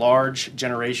of large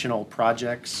generational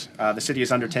projects the city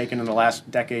has undertaken in the last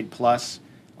decade plus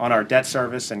on our debt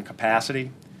service and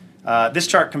capacity. This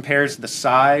chart compares the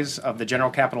size of the general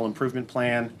capital improvement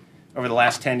plan over the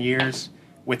last 10 years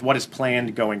with what is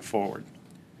planned going forward.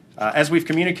 As we've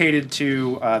communicated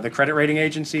to the credit rating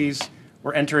agencies,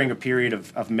 we're entering a period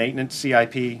of maintenance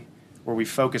CIP where we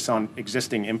focus on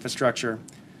existing infrastructure.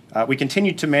 We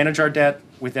continue to manage our debt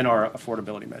within our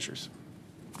affordability measures.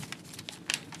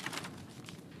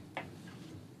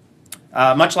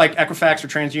 Much like Equifax or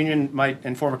TransUnion might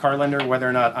inform a car lender whether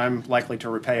or not I'm likely to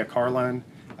repay a car loan,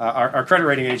 our credit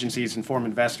rating agencies inform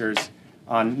investors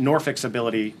on Norfolk's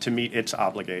ability to meet its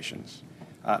obligations.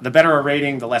 The better our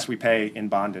rating, the less we pay in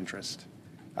bond interest.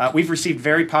 We've received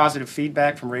very positive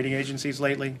feedback from rating agencies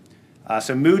lately.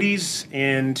 So Moody's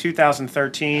in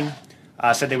 2013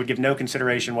 said they would give no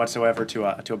consideration whatsoever to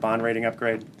a bond rating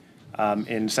upgrade.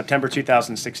 In September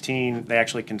 2016, they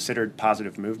actually considered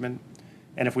positive movement.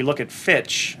 And if we look at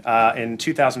Fitch, in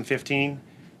 2015,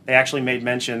 they actually made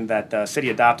mention that the city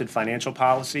adopted financial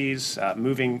policies,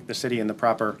 moving the city in the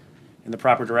proper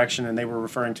direction, and they were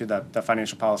referring to the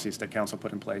financial policies that council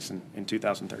put in place in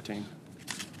 2013.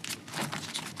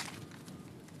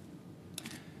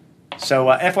 So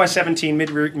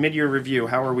FY17 mid-year review,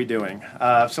 how are we doing?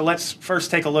 So let's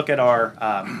first take a look at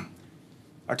our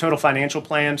total financial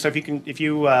plan. So if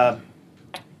you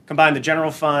combine the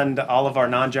general fund, all of our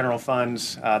non-general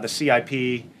funds, the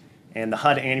CIP, and the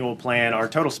HUD annual plan, our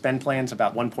total spend plan is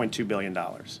about $1.2 billion.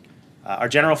 Our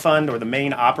general fund, or the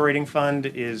main operating fund,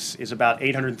 is about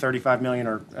 $835 million,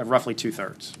 or roughly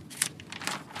two-thirds.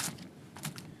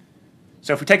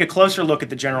 So if we take a closer look at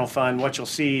the general fund, what you'll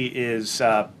see is,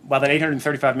 while that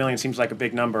 $835 million seems like a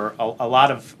big number, a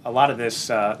lot of this,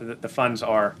 the funds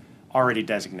are already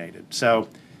designated. So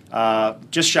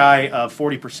just shy of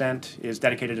 40% is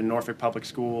dedicated to Norfolk Public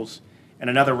Schools, and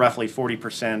another roughly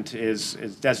 40% is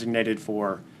designated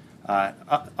for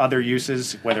other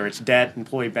uses, whether it's debt,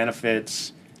 employee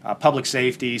benefits, public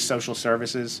safety, social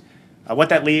services. What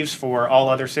that leaves for all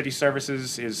other city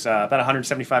services is about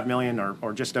 $175 million,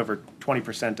 or just over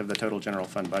 20% of the total general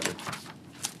fund budget.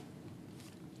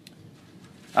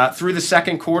 Through the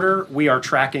second quarter, we are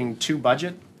tracking to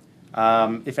budget.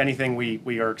 If anything,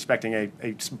 we are expecting a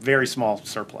very small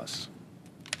surplus.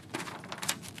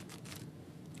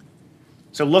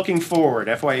 So looking forward,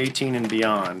 FY18 and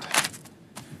beyond.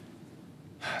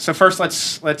 So first,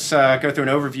 let's go through an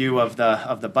overview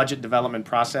of the budget development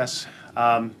process.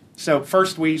 So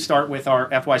first, we start with our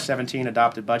FY17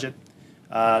 adopted budget.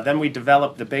 Then we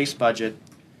develop the base budget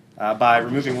by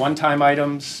removing one-time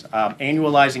items,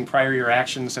 annualizing prior year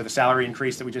actions, so the salary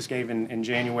increase that we just gave in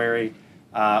January,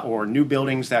 or new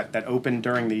buildings that opened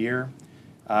during the year.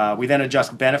 We then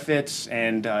adjust benefits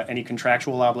and any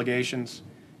contractual obligations.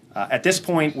 At this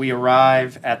point, we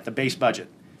arrive at the base budget,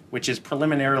 which is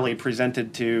preliminarily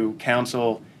presented to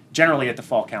council generally at the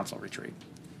fall council retreat.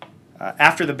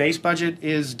 After the base budget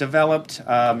is developed,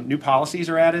 new policies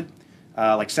are added,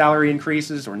 like salary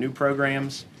increases or new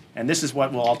programs, and this is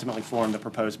what will ultimately form the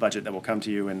proposed budget that will come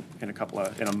to you in a couple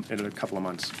of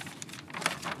months.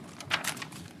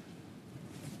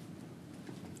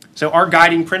 So our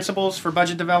guiding principles for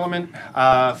budget development,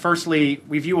 firstly,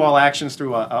 we view all actions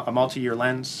through a multi-year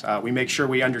lens. We make sure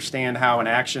we understand how an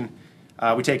action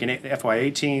we take in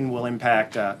FY18 will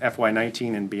impact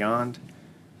FY19 and beyond.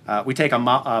 We take a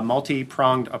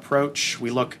multi-pronged approach.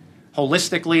 We look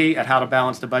holistically at how to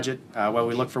balance the budget, where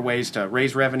we look for ways to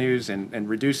raise revenues and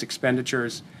reduce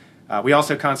expenditures. We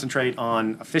also concentrate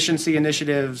on efficiency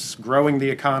initiatives, growing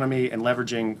the economy, and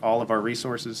leveraging all of our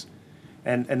resources.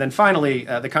 And then finally,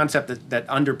 the concept that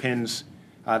underpins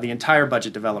the entire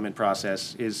budget development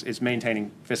process is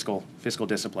maintaining fiscal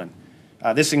discipline.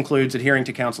 This includes adhering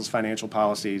to council's financial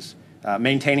policies,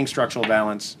 maintaining structural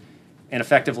balance, and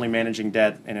effectively managing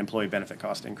debt and employee benefit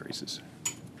cost increases.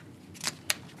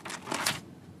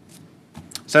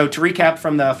 So to recap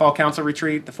from the fall council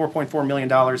retreat, the $4.4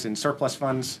 million in surplus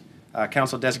funds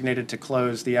council designated to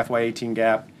close the FY18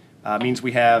 gap means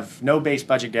we have no base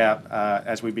budget gap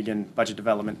as we begin budget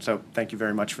development. So thank you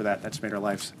very much for that. That's made our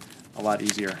lives a lot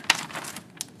easier.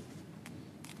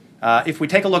 If we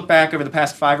take a look back over the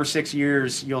past 5 or 6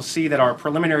 years, you'll see that our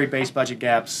preliminary base budget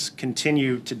gaps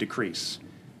continue to decrease.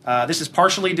 This is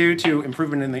partially due to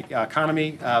improvement in the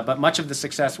economy, but much of the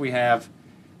success we've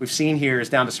seen here is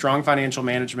down to strong financial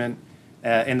management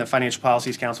in the financial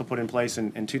policies council put in place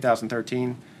in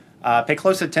 2013. Pay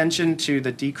close attention to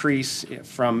the decrease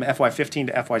from FY15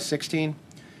 to FY16.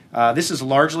 This is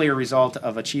largely a result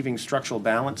of achieving structural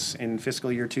balance in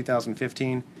fiscal year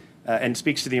 2015 and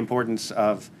speaks to the importance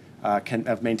of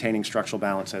maintaining structural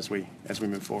balance as we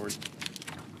move forward.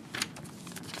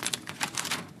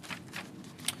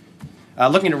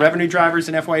 Looking at revenue drivers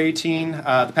in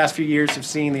FY18, the past few years have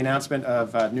seen the announcement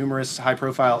of numerous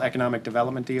high-profile economic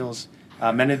development deals.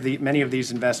 Many of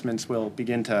these investments will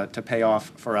begin to pay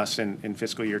off for us in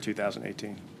fiscal year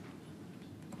 2018.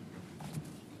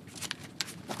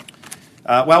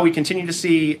 While we continue to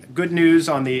see good news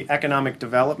on the economic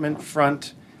development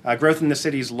front, growth in the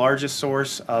city's largest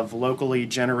source of locally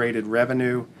generated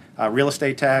revenue, real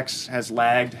estate tax, has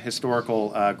lagged historical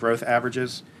growth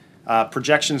averages.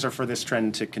 Projections are for this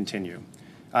trend to continue.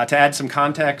 To add some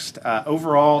context,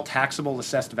 overall taxable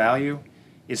assessed value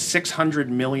is $600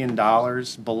 million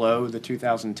below the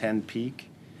 2010 peak,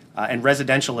 and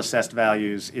residential assessed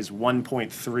values is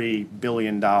 $1.3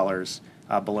 billion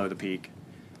below the peak.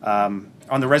 On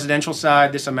the residential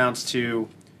side, this amounts to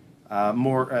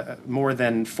more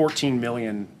than $14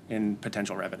 million in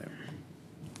potential revenue.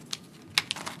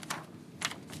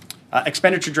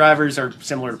 Expenditure drivers are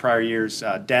similar to prior years.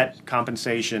 Debt,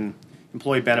 compensation,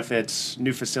 employee benefits,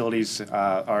 new facilities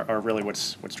are really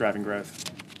what's driving growth.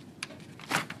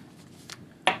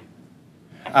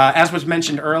 As was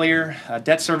mentioned earlier,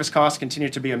 debt service costs continue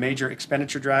to be a major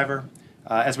expenditure driver.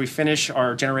 As we finish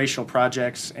our generational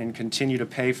projects and continue to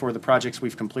pay for the projects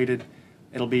we've completed,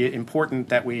 it'll be important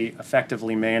that we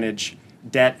effectively manage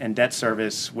debt and debt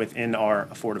service within our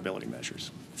affordability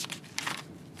measures.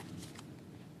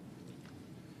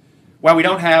 While we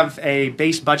don't have a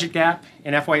base budget gap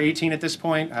in FY18 at this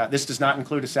point, this does not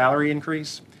include a salary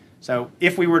increase. So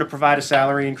if we were to provide a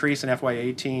salary increase in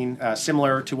FY18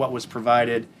 similar to what was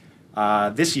provided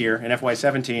this year in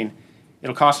FY17,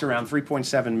 it'll cost around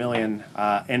 $3.7 million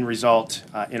and result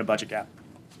in a budget gap.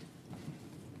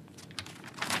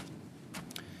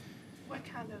 What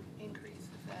kind of increase is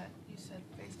that? You said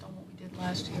based on what we did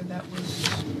last year, that was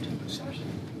 2%?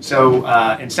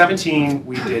 So in 17,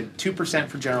 we did 2%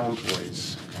 for general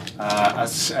employees,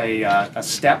 a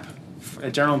step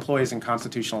for general employees and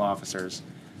constitutional officers,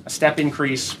 a step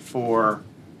increase for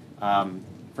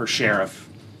sheriff.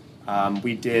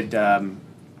 We did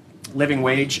living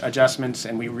wage adjustments,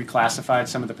 and we reclassified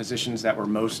some of the positions that were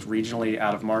most regionally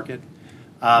out of market.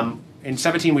 In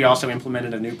 17, we also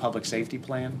implemented a new public safety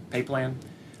pay plan,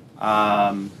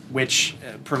 which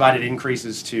provided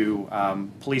increases to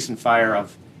police and fire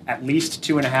of at least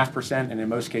 2.5%, and in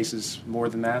most cases more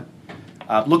than that.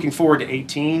 Looking forward to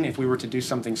 18, if we were to do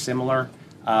something similar,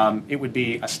 it would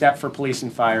be a step for police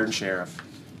and fire and sheriff,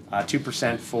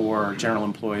 2% for general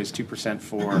employees, 2%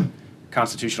 for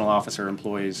constitutional officer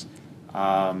employees.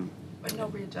 But no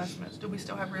readjustments. Do we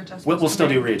still have readjustments? We'll still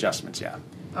do readjustments, yeah.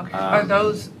 Okay. Are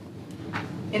those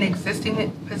in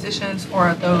existing positions, or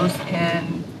are those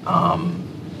in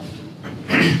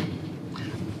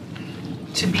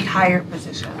to be hired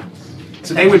positions?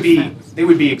 So they would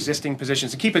be existing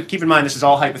positions. And keep in mind, this is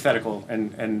all hypothetical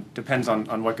and depends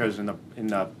on what goes in the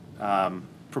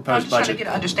proposed I'm just budget. trying to get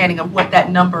an understanding of what that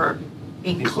number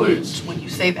includes when you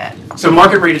say that. So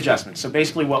market rate adjustments. So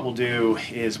basically what we'll do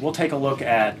is we'll take a look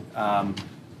at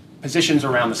positions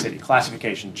around the city,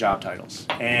 classification, job titles,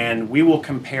 and we will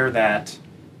compare that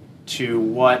to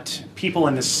what people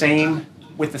with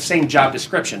the same job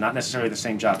description, not necessarily the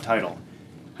same job title,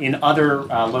 in other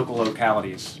local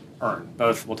localities earn.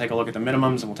 Both, we'll take a look at the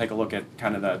minimums and we'll take a look at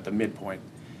kind of the midpoint.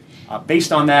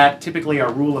 Based on that, typically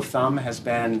our rule of thumb has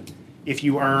been if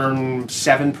you earn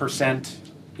 7%,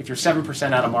 if you're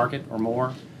 7% out of market or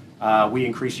more, we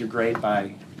increase you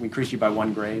by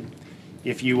 1 grade.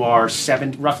 If you are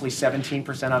roughly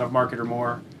 17% out of market or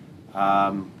more,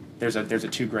 there's a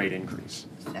 2-grade increase.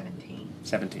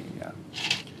 17, yeah.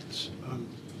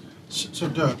 So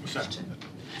Doug,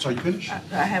 so you finished?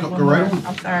 I have Go one more. right on.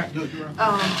 I'm sorry. No, you're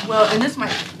right. Well, and this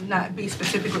might not be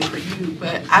specifically for you,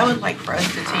 but I would like for us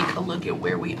to take a look at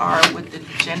where we are with the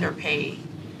gender pay,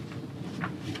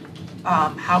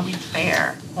 how we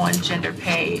fare on gender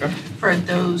pay for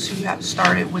those who have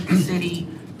started with the city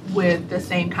with the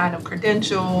same kind of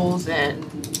credentials and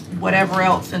whatever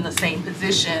else in the same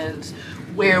positions,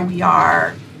 where we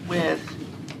are with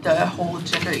the whole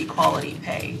gender equality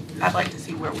pay. I'd like to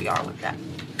see where we are with that.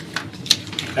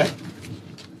 Okay.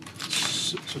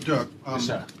 So Doug, Yes,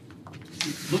 sir.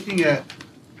 looking at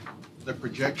the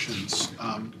projections,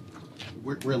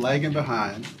 we're lagging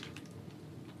behind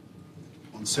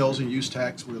on sales and use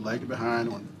tax. We're lagging behind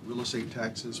on real estate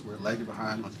taxes. We're lagging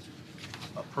behind on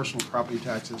personal property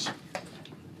taxes,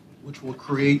 which will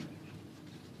create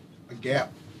a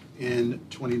gap in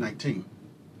 2019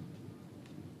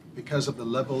 because of the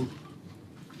level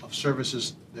of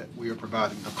services that we are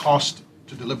providing, the cost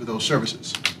to deliver those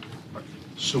services.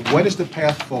 So what is the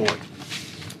path forward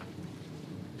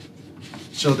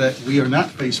so that we are not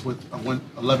faced with a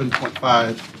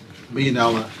 $11.5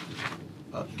 million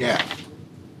gap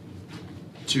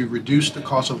to reduce the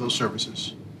cost of those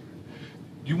services?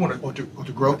 Do you want or to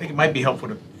grow? I think it might be helpful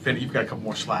to finish. You've got a couple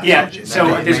more slides. Yeah, don't you? so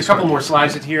That there's a makes couple sense. more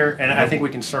slides in here, and I think we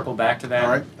can circle back to that. All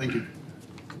right, thank you.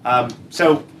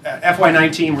 So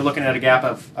FY19, we're looking at a gap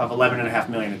of $11.5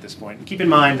 million at this point. And keep in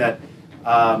mind that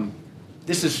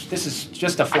this is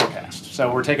just a forecast.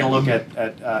 So we're taking a look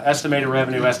at estimated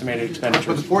revenue, estimated expenditures.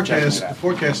 But the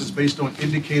forecast is based on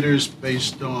indicators,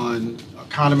 based on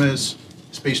economists,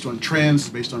 it's based on trends,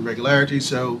 it's based on regularity.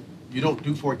 So you don't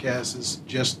do forecasts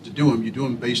just to do them. You do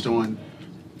them based on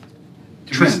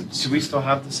trends. Do we still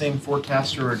have the same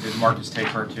forecaster, or did Marcus take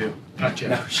her too? Not yet.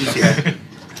 No, she's here.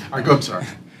 All right, go. I'm sorry.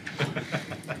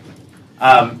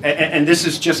 And this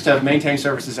is just to maintain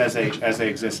services as they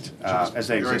exist now.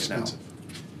 expensive.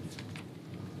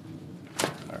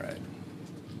 All right.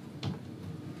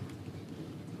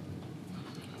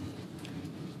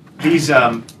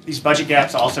 These budget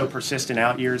gaps also persist in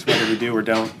out years, whether we do or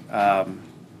don't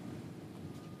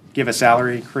give a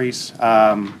salary increase.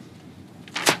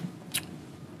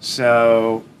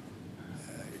 So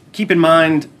keep in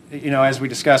mind, as we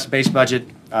discussed, base budget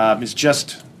is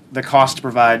just the cost to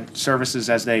provide services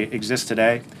as they exist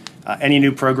today. Any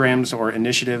new programs or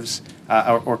initiatives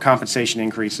or compensation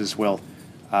increases will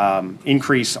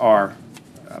increase our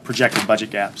projected budget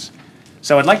gaps.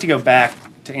 So I'd like to go back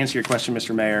to answer your question,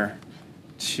 Mr. Mayor,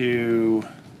 to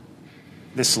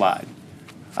this slide.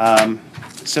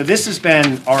 So this has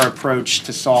been our approach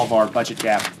to solve our budget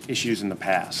gap issues in the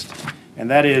past, and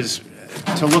that is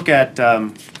to look at,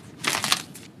 to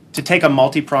take a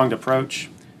multi-pronged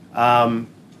approach. And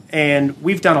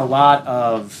we've done a lot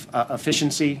of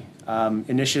efficiency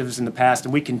initiatives in the past,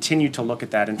 and we continue to look at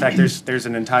that. In fact, there's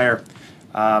an entire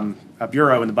a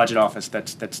bureau in the budget office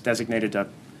that's designated to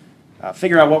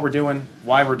figure out what we're doing,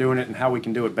 why we're doing it, and how we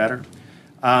can do it better.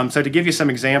 So to give you some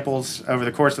examples, over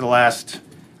the course of the last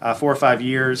 4 or 5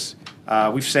 years,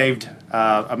 we've saved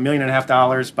 $1.5 million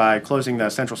by closing the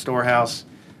central storehouse.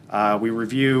 We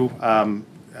reviewed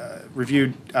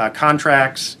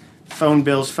contracts, phone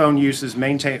bills, phone uses,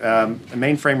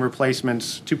 mainframe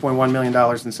replacements, $2.1 million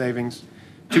in savings,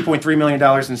 $2.3 million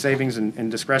in savings in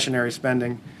discretionary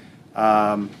spending.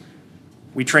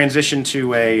 We transitioned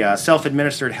to a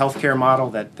self-administered healthcare model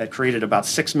that created about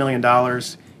 $6 million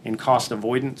in cost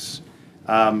avoidance.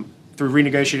 Through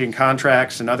renegotiating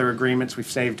contracts and other agreements, we've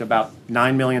saved about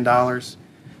 $9 million.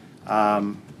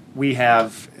 We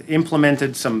have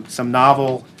implemented some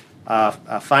novel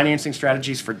financing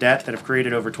strategies for debt that have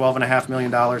created over $12.5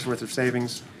 million worth of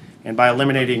savings. And by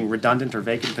eliminating redundant or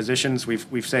vacant positions,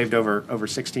 we've saved over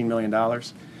 $16 million.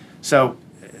 So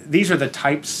these are the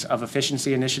types of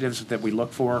efficiency initiatives that we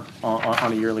look for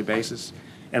on a yearly basis.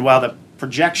 And while the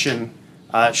projection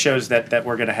shows that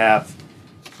we're going to have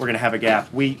a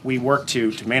gap, we work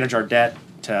to manage our debt,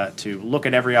 to look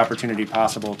at every opportunity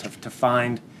possible to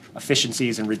find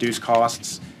efficiencies and reduce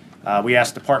costs. We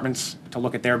ask departments to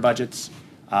look at their budgets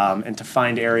and to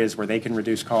find areas where they can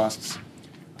reduce costs.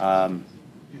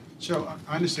 So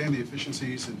I understand the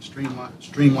efficiencies and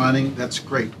streamlining, that's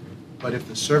great. But if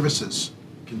the services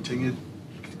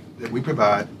that we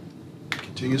provide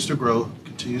continues to grow,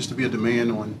 continues to be a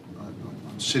demand on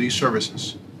city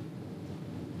services,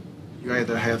 you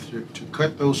either have to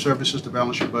cut those services to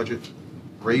balance your budget,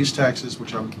 raise taxes,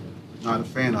 which I'm not a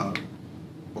fan of,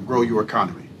 or grow your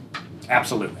economy.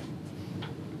 Absolutely.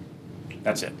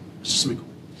 That's it. Mr. Smeekle.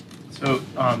 So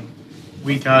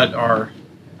we got our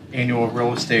annual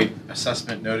real estate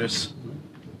assessment notice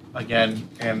again,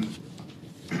 and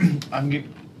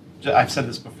I've said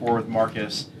this before with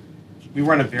Marcus. We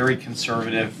run a very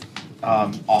conservative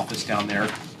office down there,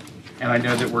 and I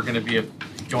know that we're going to be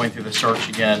going through the search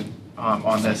again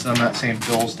on this. And I'm not saying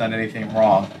Bill's done anything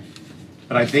wrong,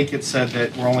 but I think it said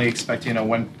that we're only expecting a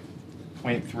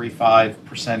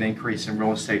 1.35% increase in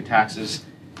real estate taxes.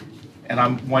 And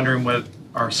I'm wondering what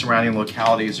our surrounding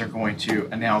localities are going to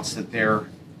announce that their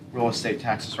real estate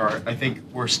taxes are. I think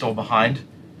we're still behind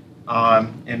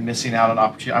and missing out on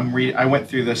opportunity. I went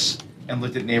through this and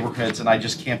looked at neighborhoods, and I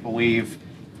just can't believe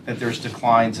that there's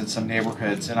declines in some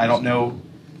neighborhoods. And I don't know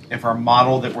if our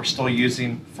model that we're still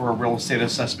using for a real estate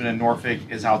assessment in Norfolk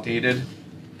is outdated,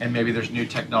 and maybe there's new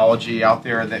technology out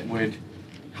there that would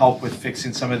help with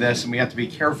fixing some of this. And we have to be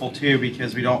careful too,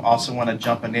 because we don't also want to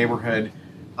jump a neighborhood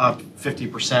up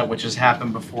 50%, which has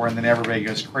happened before, and then everybody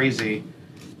goes crazy.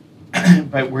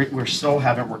 But we still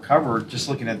haven't recovered. Just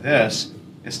looking at this,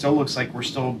 it still looks like we're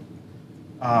still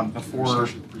before.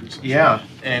 Yeah,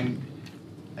 and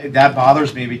that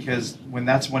bothers me, because when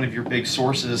that's one of your big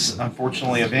sources,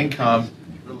 unfortunately, of income,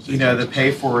 to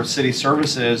pay for city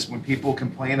services, when people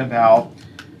complain about,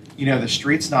 the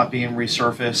streets not being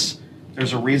resurfaced,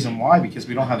 there's a reason why, because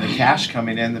we don't have the cash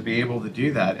coming in to be able to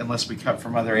do that unless we cut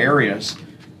from other areas.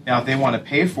 Now, if they want to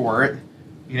pay for it,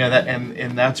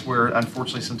 and that's where,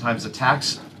 unfortunately, sometimes the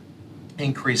tax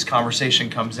increase conversation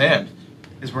comes in,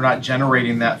 is we're not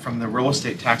generating that from the real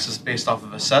estate taxes based off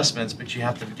of assessments, but you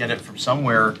have to get it from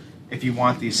somewhere if you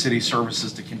want these city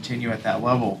services to continue at that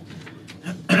level.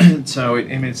 So,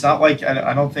 it's not like,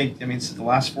 I don't think, since the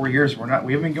last 4 years, we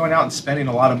haven't been going out and spending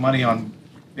a lot of money on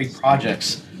big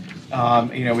projects. We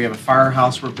have a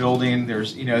firehouse we're building,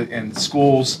 there's, and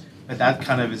schools, but that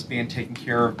kind of is being taken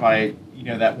care of by,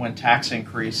 that one tax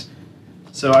increase.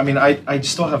 So, I mean, I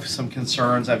still have some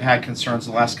concerns. I've had concerns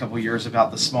the last couple of years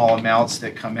about the small amounts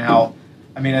that come out.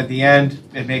 I mean, at the end,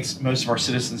 it makes most of our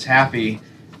citizens happy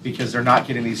because they're not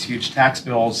getting these huge tax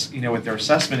bills, you know, with their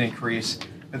assessment increase.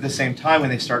 But at the same time, when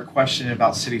they start questioning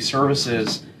about city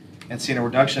services and seeing a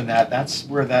reduction in that, that's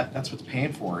what's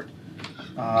paying for it.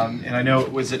 And I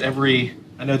know it's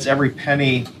every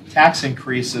penny tax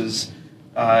increases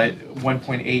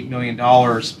 $1.8 million,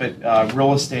 but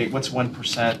real estate, what's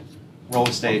 1%? Real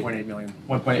estate. 1.8 million.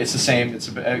 1 point. It's the same. It's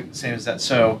the same as that.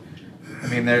 So, I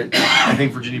mean, I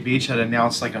think Virginia Beach had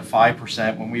announced like a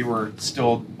 5% when we were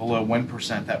still below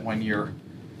 1% that 1 year.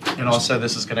 And also,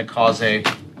 this is going to cause a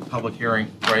public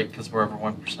hearing, right? Because we're over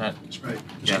 1%. That's right.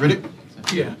 Yeah. Mr. Riddick?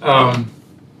 Yeah.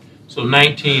 So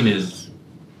 19 is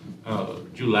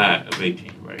July of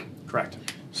 18, right? Correct.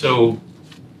 So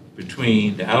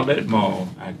between the Outlet Mall,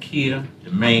 IKEA,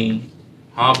 the Main,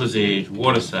 Harbor's Edge,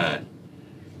 Waterside,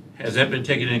 has that been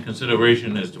taken into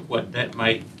consideration as to what that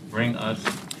might bring us?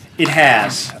 It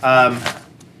has,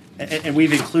 and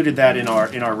we've included that in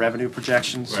our revenue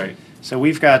projections. Right. So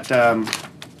we've got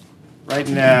right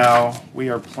now we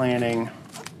are planning.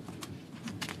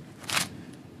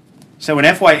 So in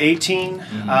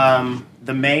FY18,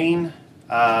 the main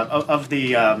of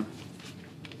the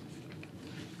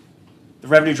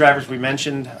revenue drivers we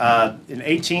mentioned, in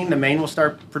 18, the main will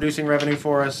start producing revenue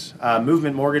for us.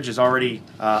 Movement Mortgage is already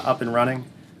up and running.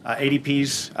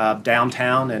 ADP's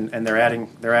downtown, and they're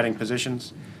adding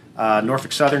positions.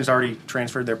 Norfolk Southern's already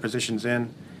transferred their positions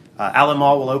in. Outlet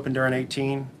Mall will open during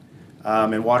 18,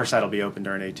 and Waterside will be open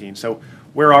during 18. So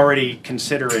we're already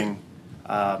considering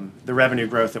the revenue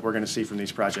growth that we're going to see from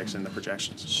these projects in the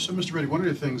projections. So, Mr. Reddy, one of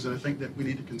the things that I think that we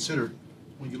need to consider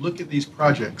when you look at these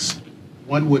projects,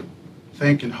 one would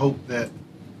think and hope that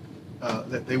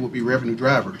that they will be revenue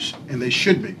drivers, and they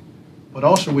should be. But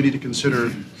also, we need to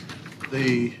consider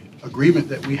the agreement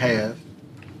that we have,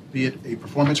 be it a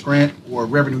performance grant or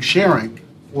revenue sharing,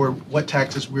 or what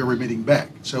taxes we're remitting back.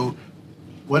 So,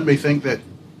 one may think that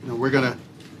we're going to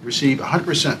receive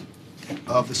 100%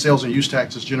 of the sales and use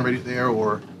taxes generated there,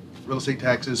 or real estate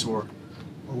taxes, or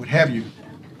what have you.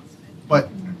 But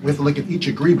we have to look at each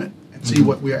agreement and see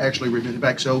what we are actually remitting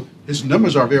back. So his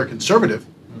numbers are very conservative.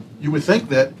 You would think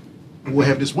that we'll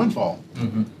have this windfall.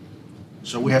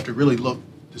 So we have to really look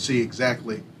to see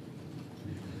exactly.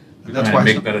 And that's why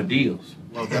make better deals.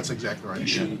 Well, that's exactly right.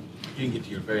 You can get to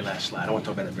your very last slide. I want to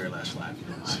talk about the very last slide.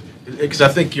 Because I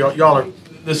think y'all are,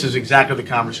 this is exactly the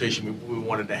conversation we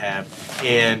wanted to have.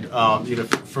 And,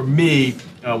 for me,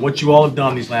 what you all have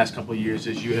done these last couple of years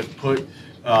is you have put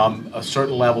a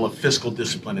certain level of fiscal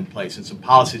discipline in place and some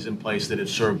policies in place that have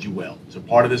served you well. So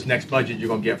part of this next budget you're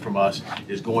going to get from us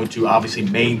is going to obviously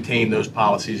maintain those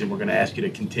policies, and we're going to ask you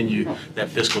to continue that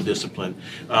fiscal discipline.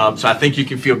 So I think you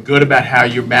can feel good about how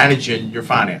you're managing your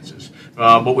finances.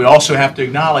 What we also have to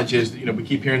acknowledge is, we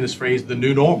keep hearing this phrase, the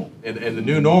new normal. And the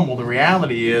new normal, the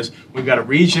reality is we've got a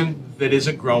region that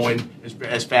isn't growing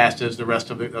as fast as the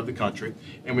rest of the country,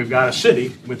 and we've got a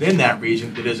city within that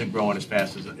region that isn't growing as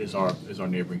fast as our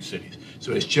neighboring cities.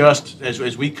 So it's just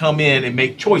as we come in and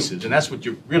make choices, and that's what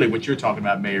you're talking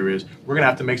about, Mayor, is we're going to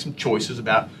have to make some choices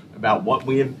about what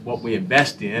we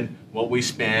invest in, what we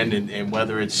spend, and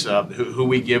whether it's who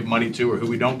we give money to or who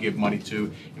we don't give money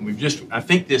to. And I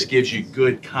think this gives you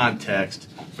good context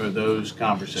for those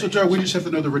conversations. So, Joe, we just have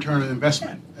to know the return on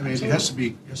investment. I mean, it has to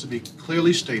be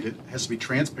clearly stated, it has to be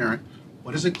transparent.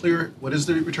 What is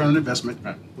the return on investment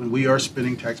when we are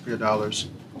spending taxpayer dollars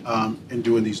and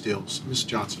doing these deals? Ms.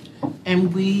 Johnson.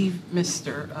 And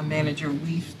Mr. Manager,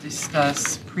 we've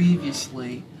discussed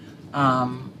previously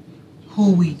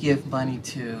who we give money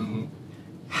to,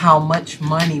 how much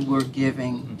money we're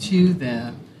giving to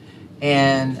them,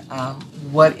 and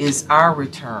what is our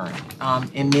return.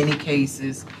 In many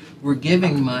cases, we're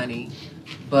giving money,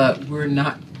 but we're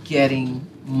not getting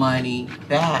money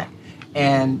back.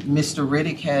 And Mr.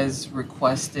 Riddick has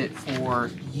requested for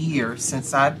years,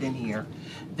 since I've been here,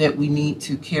 that we need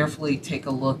to carefully take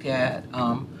a look at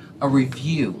a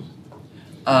review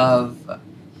of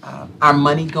our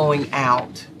money going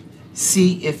out,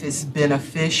 see if it's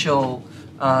beneficial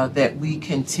that we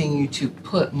continue to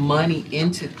put money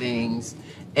into things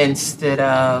instead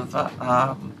of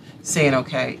saying,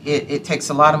 okay, it takes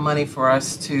a lot of money for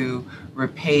us to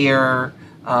repair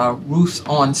roofs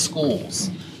on schools,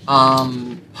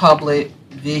 public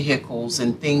vehicles,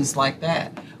 and things like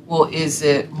that. Well, is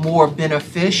it more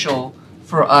beneficial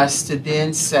for us to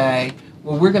then say,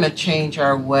 well, we're going to change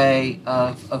our way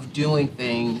of doing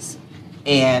things,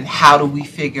 and how do we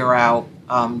figure out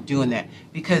doing that?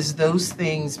 Because those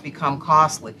things become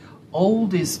costly.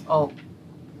 Old is old.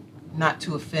 not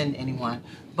to offend anyone,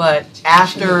 but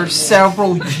after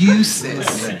several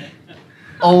uses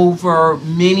over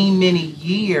many, many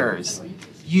years,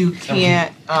 you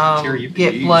can't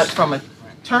get blood from a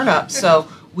turnip. So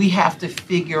we have to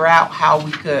figure out how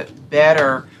we could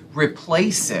better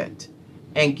replace it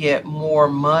and get more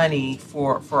money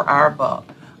for our buck.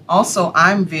 Also,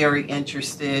 I'm very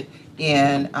interested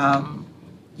in,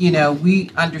 we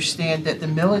understand that the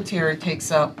military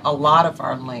takes up a lot of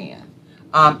our land,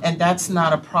 and that's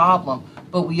not a problem.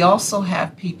 But we also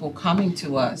have people coming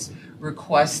to us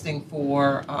requesting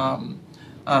for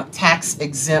tax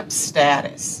exempt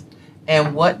status.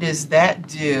 And what does that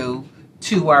do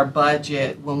to our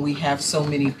budget when we have so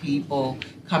many people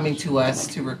coming to us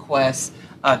to request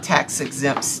tax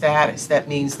exempt status? That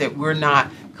means that we're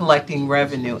not collecting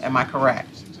revenue. Am I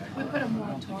correct? We put a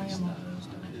moratorium on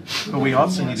those. But we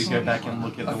also need to go back and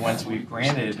look at the ones we've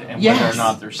granted and Yes. whether or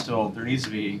not there needs to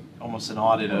be almost an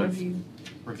audit of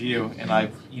review. And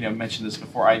I've, mentioned this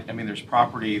before. I mean, there's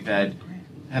property that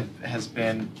has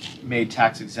been made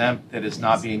tax exempt that is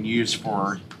not being used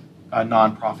for a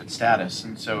nonprofit status.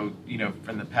 And so,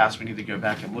 from the past, we need to go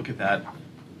back and look at that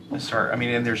and start. I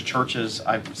mean, and there's churches,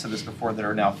 I've said this before, that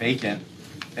are now vacant.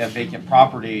 They have vacant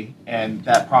property, and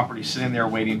that property's sitting there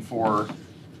waiting for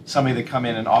somebody to come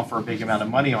in and offer a big amount of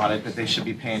money on it, but they should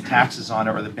be paying taxes on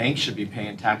it, or the bank should be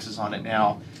paying taxes on it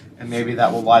now. And maybe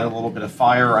that will light a little bit of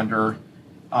fire under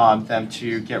them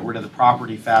to get rid of the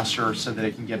property faster so that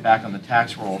it can get back on the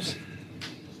tax rolls.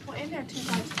 Well, in there are two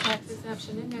types of tax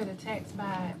exemption. In there, the tax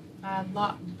by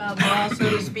law, so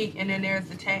to speak, and then there's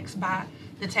the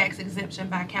tax exemption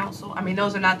by council. I mean,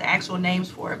 those are not the actual names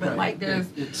for it, but like there's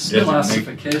It's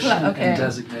classification and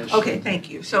designation. Okay, thank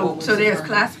you. So there's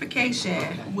classification,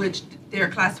 which their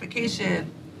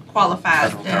classification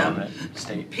qualifies Federal them, government,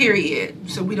 state. period.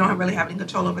 So we don't really have any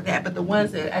control over that. But the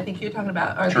ones that I think you're talking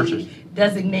about are Churches. the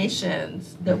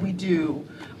designations that we do,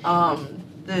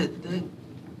 the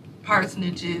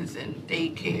parsonages and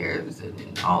daycares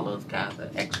and all those kinds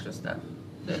of extra stuff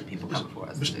that people come for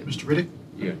us to do. Mr. Riddick?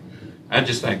 Yeah. I'd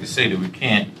just like to say that we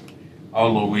can't,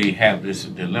 although we have this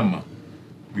dilemma,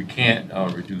 we can't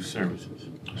reduce services.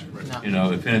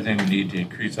 No. If anything, we need to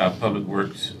increase our public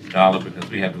works dollar because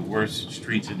we have the worst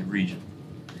streets in the region.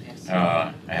 Yes.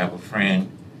 I have a friend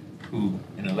who,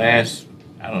 in the last,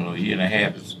 year and a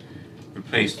half, has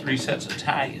replaced 3 sets of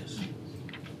tires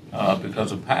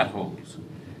because of potholes.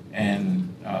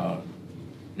 And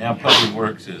now Public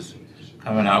Works is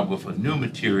coming out with a new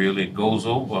material that goes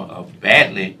over a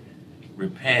badly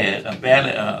repaired,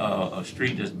 a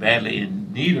street that's badly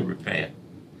in need of repair.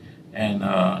 And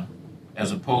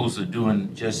as opposed to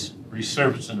doing just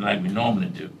resurfacing like we normally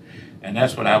do. And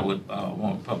that's what I would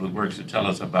want Public Works to tell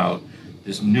us about,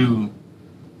 this new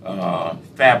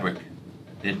fabric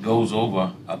that goes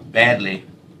over a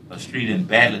street in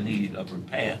badly need of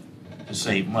repair to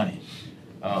save money.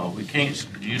 We can't,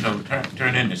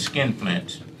 turn into skin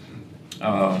flints.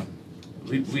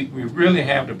 We really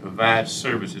have to provide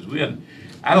services.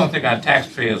 I don't think our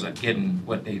taxpayers are getting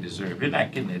what they deserve. They're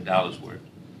not getting their dollars worth.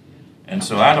 And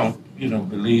so I don't,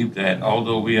 believe that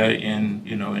although we are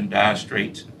in dire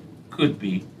straits, could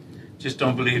be, just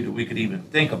don't believe that we could even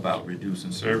think about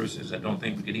reducing services. I don't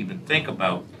think we could even think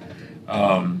about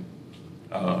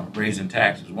raising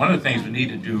taxes. One of the things we need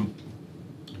to do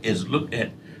is look at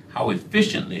how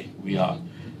efficiently we are.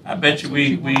 I bet you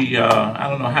I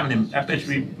don't know how many, I bet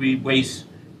you we waste,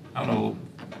 $6 or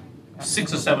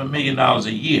 $7 million a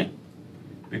year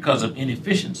because of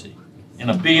inefficiency. In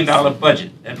a $1 billion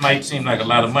budget, that might seem like a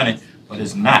lot of money, but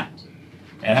it's not.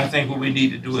 And I think what we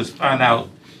need to do is find out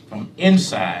from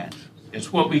inside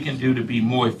is what we can do to be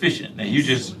more efficient. Now, you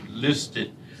just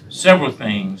listed several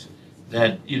things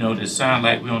that, that sound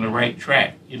like we're on the right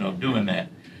track, doing that.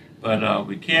 But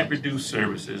we can't reduce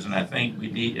services, and I think we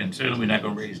need, and certainly we're not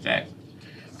going to raise taxes.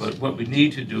 But what we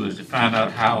need to do is to find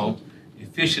out how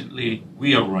efficiently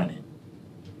we are running,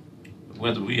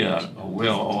 whether we are a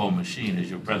well-oiled machine, as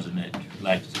your president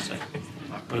likes to say.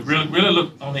 But really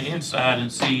look on the inside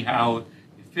and see how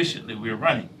efficiently we're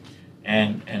running,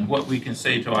 and what we can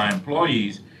say to our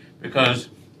employees, because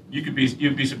you'd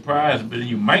be surprised, but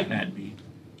you might not be.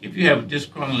 If you have a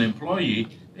disgruntled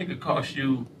employee, it could cost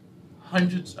you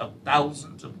hundreds of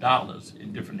thousands of dollars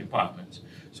in different departments.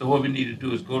 So what we need to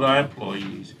do is go to our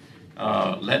employees,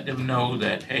 let them know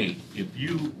that, hey, if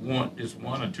you want this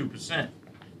 1 or 2%,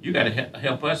 you got to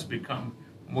help us become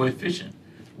more efficient.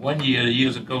 One year,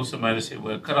 years ago, somebody said,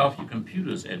 well, cut off your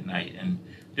computers at night and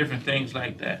different things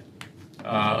like that.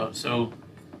 So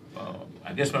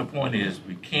I guess my point is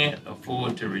we can't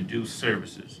afford to reduce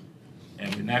services,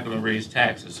 and we're not going to raise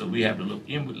taxes, so we have to look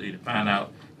inwardly to find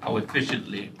out how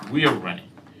efficiently we're running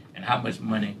and how much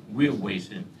money we're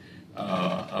wasting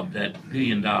of that $1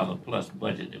 billion plus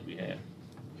budget that we have.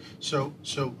 So,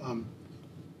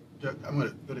 Doug, I'm going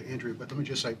to go to Andrea, but let me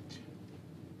just say,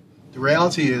 the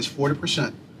reality is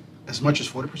 40%, as much as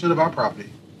 40% of our property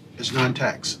is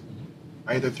non-tax,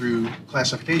 either through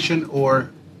classification or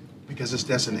because it's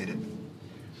designated.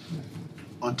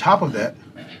 On top of that,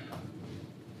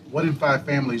 1 in 5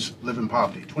 families live in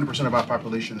poverty. 20% of our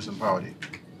population is in poverty.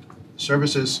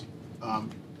 Services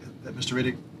that Mr.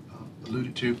 Riddick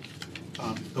alluded to,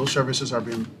 those services are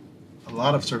being, a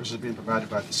lot of services are being provided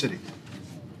by the city.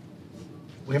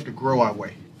 We have to grow our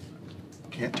way.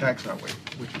 Can't tax our way.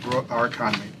 We have to grow our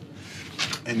economy.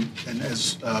 And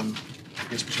as I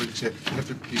guess Mr. Riddick said, we have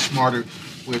to be smarter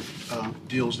with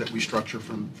deals that we structure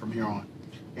from here on.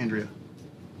 Andrea.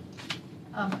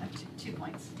 I have 2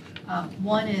 points.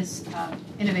 One is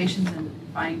innovations in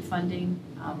finding funding,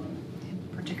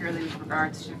 particularly with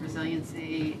regards to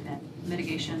resiliency and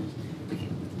mitigation.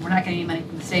 We're not getting any money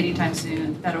from the state anytime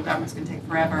soon. The federal government's going to take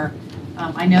forever.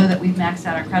 I know that we've maxed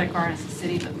out our credit card as a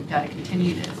city, but we've got to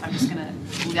continue this.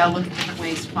 We've got to look at different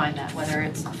ways to find that, whether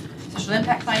it's social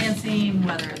impact financing,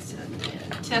 whether it's a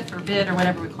TIF or bid or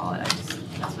whatever we call it.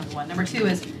 That's number one. Number two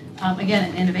is,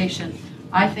 again, an innovation.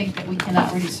 I think that we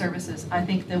cannot reduce services. I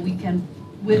think that we can,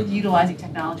 with utilizing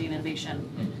technology and innovation,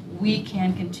 we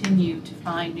can continue to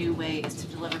find new ways to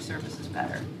deliver services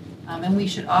better. And we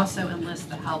should also enlist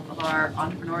the help of our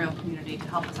entrepreneurial community to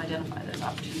help us identify those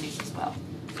opportunities as well.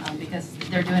 Because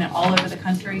they're doing it all over the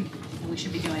country, and we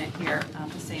should be doing it here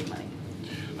to save money.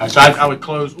 So I would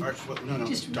close. No,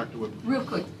 Just Dr. Wood. Real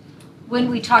quick, when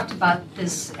we talked about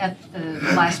this at the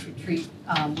last retreat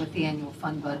with the annual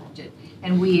fund budget,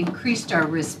 and we increased our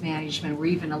risk management, we're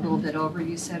even a little bit over,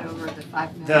 you said, over the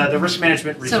 5 million? The risk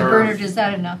management reserve. So Bernard, is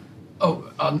that enough?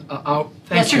 Thank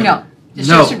Yes you. or no? Just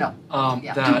No. yes or no?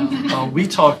 Yeah. That we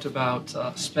talked about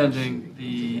spending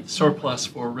the surplus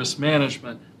for risk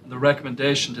management. The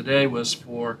recommendation today was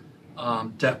for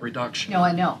debt reduction. No,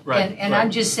 I know. Right, And right. I'm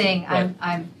just saying, Right.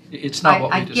 I'm It's not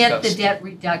what we I discussed. get the debt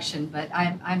reduction, but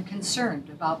I'm concerned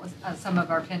about some of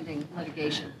our pending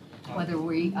litigation, whether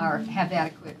we have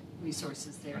adequate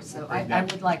resources there. So I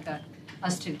would like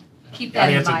us to keep that I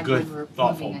think in that's a mind good, when we're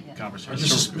thoughtful moving ahead. conversation.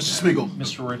 Mr. Smigiel.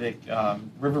 Mr. Riddick,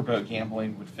 riverboat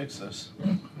gambling would fix this.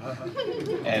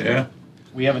 And Yeah.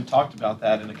 we haven't talked about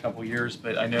that in a couple years,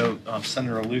 but I know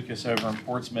Senator Lucas over in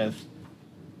Portsmouth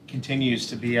continues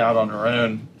to be out on her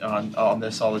own on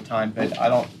this all the time, but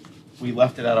we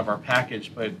left it out of our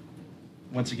package, but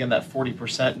once again, that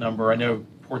 40% number, I know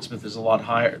Portsmouth is a lot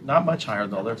higher, not much higher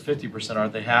though, they're 50%,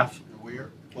 aren't they, half? We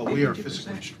are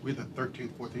physically, we're the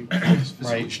 13th, 14th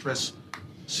physically Right. stressed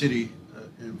city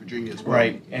in Virginia as well.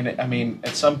 Right, and I mean,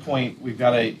 at some point, we've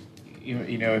got to,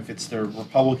 you know, if it's the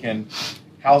Republican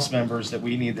House members that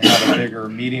we need to have a bigger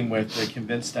meeting with to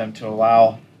convince them to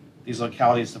allow these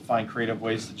localities to find creative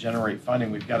ways to generate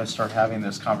funding, we've got to start having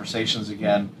those conversations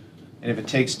again. And if it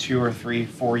takes 2 or 3,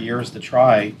 4 years to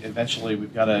try, eventually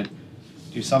we've got to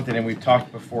do something. And we've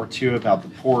talked before too about the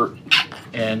port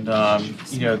and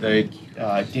you know, the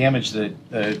damage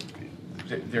that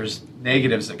there's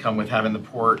negatives that come with having the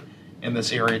port in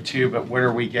this area too. But where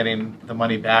are we getting the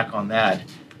money back on that?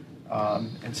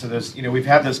 And so there's, you know, we've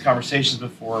had those conversations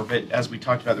before, but as we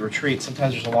talked about the retreat,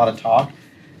 sometimes there's a lot of talk,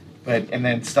 and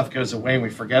then stuff goes away and we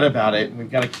forget about it, and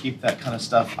we've got to keep that kind of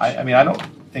stuff. I mean, I don't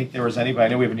think there was anybody, I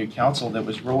know we have a new council that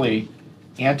was really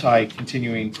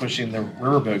anti-continuing pushing the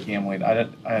riverboat gambling. I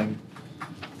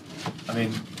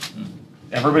mean,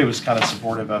 everybody was kind of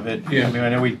supportive of it. Yeah. I mean, I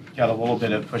know we got a little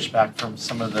bit of pushback from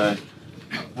some of the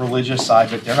religious side,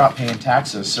 but they're not paying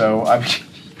taxes, so I mean,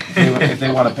 if they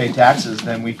want to pay taxes,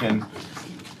 then we can,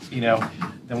 you know,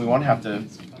 then we won't have to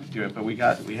do it, but we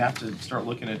have to start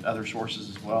looking at other sources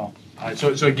as well. All right,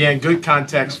 so again, good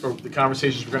context for the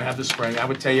conversations we're going to have this spring. I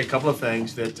would tell you a couple of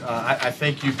things that I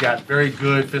think you've got very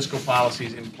good fiscal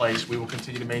policies in place. We will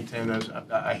continue to maintain those.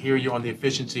 I hear you on the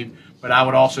efficiency, but I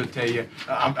would also tell you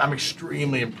I'm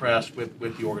extremely impressed with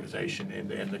the organization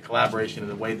and the collaboration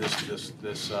and the way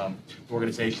this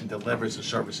organization delivers the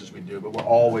services we do. But we're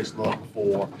always looking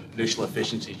for additional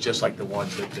efficiencies, just like the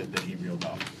ones that he reeled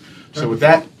off. So with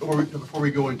that, before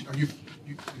we go into, you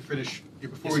finish? Yeah,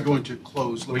 before we go into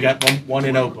close, we got one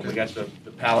in open. We got the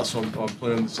Palace on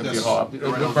Plume, Cynthia Yes. Hall.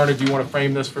 Bernard, do you want to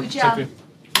frame this for Good job.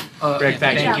 Cynthia? Greg,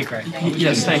 thank you. Thank you, Craig.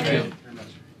 Yes, thank you.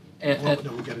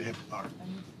 No, we got to have, all right.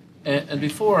 And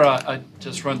before I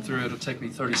just run through, it'll take me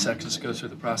 30 seconds to go through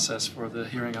the process for the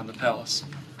hearing on the Palace.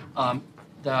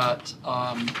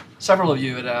 Several of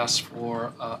you had asked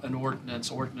for an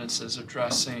ordinances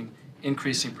addressing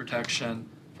increasing protection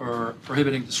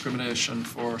prohibiting discrimination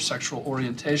for sexual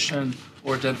orientation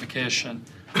or identification.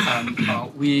 And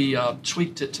we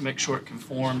tweaked it to make sure it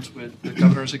conformed with the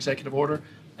governor's executive order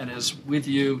and is with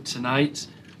you tonight.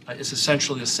 It's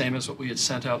essentially the same as what we had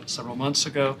sent out several months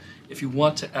ago. If you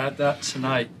want to add that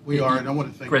tonight. We are, and I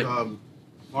want to thank Great.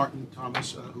 Martin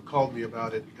Thomas, who called me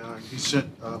about it. He sent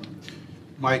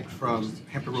Mike from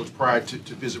Hampton Roads Pride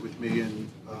to visit with me, and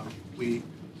we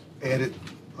added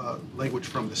language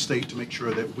from the state to make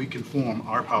sure that we conform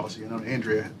our policy. I know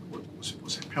Andrea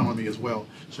was pounding me as well.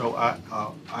 So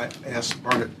I asked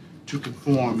Bernard to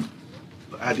conform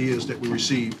the ideas that we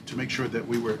received to make sure that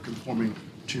we were conforming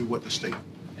to what the state.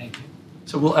 Thank you.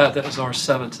 So we'll add that as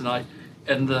R7 tonight.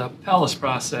 And the palace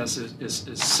process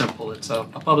is simple. It's a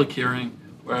public hearing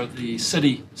where the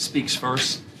city speaks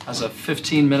first, has a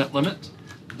 15-minute limit.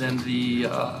 Then the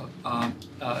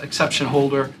exception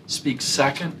holder speaks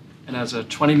second and has a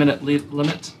 20-minute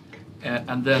limit.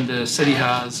 And then the city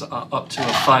has up to a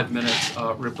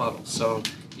 5-minute rebuttal. So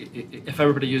if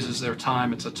everybody uses their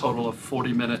time, it's a total of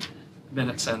 40 minutes,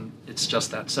 and it's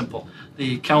just that simple.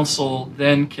 The council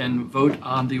then can vote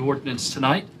on the ordinance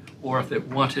tonight, or if it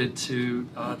wanted to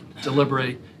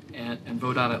deliberate and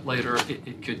vote on it later,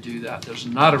 it could do that. There's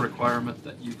not a requirement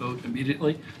that you vote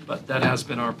immediately, but that has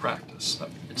been our practice. So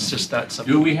it's just that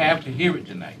simple. Do we have to hear it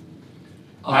tonight?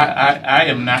 I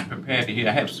am not prepared to hear.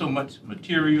 I have so much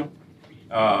material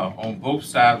on both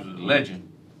sides of the ledger.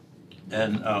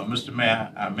 And Mr.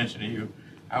 Mayor, I mentioned to you,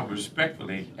 I would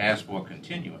respectfully ask for a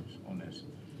continuance on this,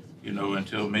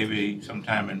 until maybe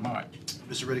sometime in March.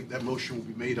 Mr. Riddick, that motion will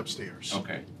be made upstairs.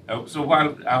 Okay. So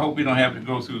I hope we don't have to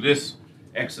go through this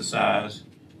exercise,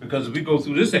 because if we go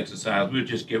through this exercise, we'll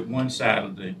just get one side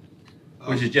of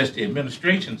which is just the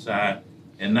administration side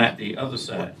and not the other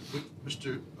side.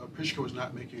 Mr. Pishko is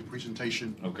not making a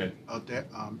presentation. Okay.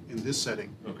 In this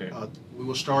setting. Okay. We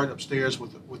will start upstairs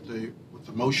with the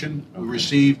motion. Okay. We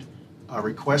received a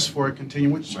request for a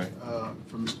continuance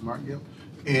from Mr. Martingale,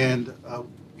 and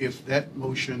if that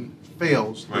motion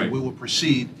fails, then we will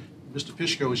proceed. Mr.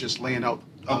 Pishko is just laying out.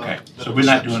 Okay. So we're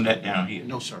not doing that down here.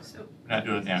 No, sir. We're not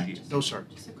doing it down here. No, sir.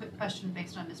 Just a quick question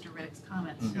based on Mr. Riddick's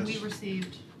comments. Yes. We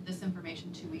received this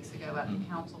information 2 weeks ago at the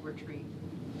council retreat.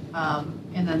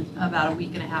 And then about a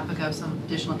week and a half ago, some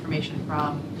additional information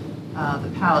from the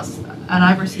palace. And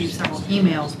I've received several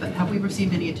emails, but have we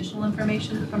received any additional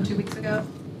information from 2 weeks ago?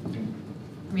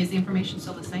 I mean, is the information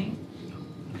still the same?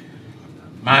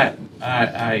 My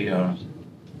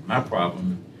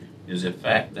problem is the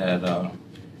fact that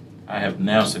I have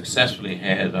now successfully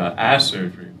had eye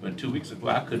surgery, but 2 weeks ago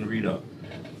I couldn't read a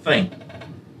thing.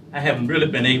 I haven't really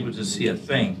been able to see a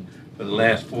thing for the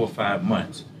last 4 or 5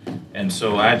 months. And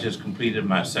so I just completed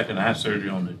my second eye surgery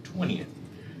on the 20th.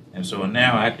 And so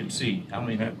now I can see. I don't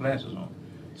even have glasses on.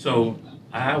 So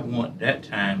I want that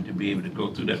time to be able to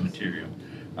go through that material.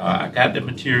 I got the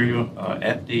material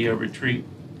at the retreat,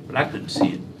 but I couldn't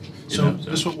see it. So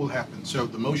this is what will happen. So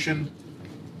the motion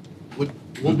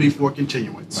will be for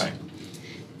continuance. Right.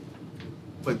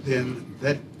 But then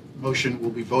that motion will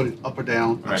be voted up or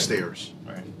down upstairs.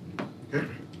 Right. Okay?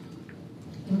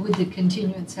 And would the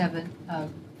continuance have a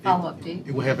follow-up date?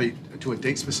 It will have a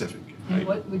date specific. And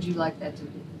what would you like that to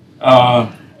be?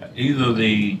 Either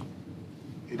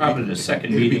probably the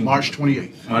second It'll be meeting. March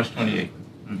 28th. March 28th.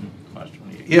 Mm-hmm. March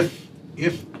 28th.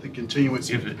 If the continuance.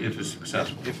 If it's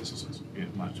successful. If it's successful. Yeah,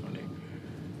 March 28th.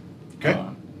 Okay.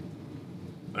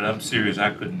 But I'm serious,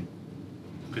 I couldn't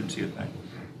see a thing.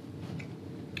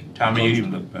 Tommy, you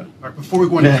even look better. All right, before we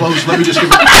go into close, let me just give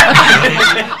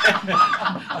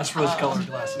That's rose-colored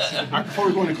glasses. All right, before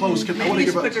we go into close, I want Maybe to you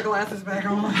give should put your glasses back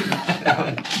on. All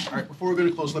right, before we go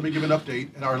to close, let me give an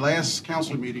update. At our last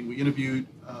council meeting, we interviewed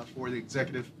for the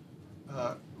executive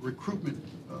recruitment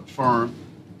firm,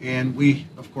 and we,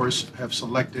 of course, have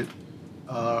selected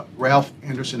Ralph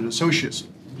Anderson and Associates.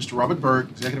 Mr. Robert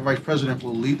Berg, Executive Vice President,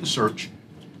 will lead the search.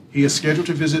 He is scheduled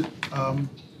to visit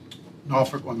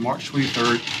Norfolk on March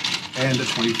 23rd and the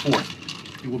 24th.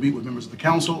 He will meet with members of the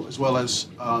council as well as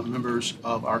members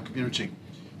of our community.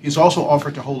 He's also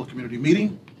offered to hold a community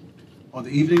meeting on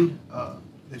the evening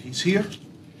that he's here.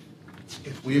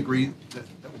 If we agree, that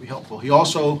will be helpful. He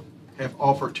also have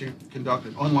offered to conduct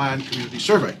an online community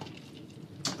survey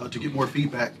to get more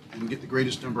feedback and get the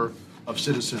greatest number of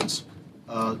citizens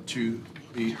to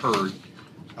be heard.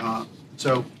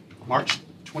 So March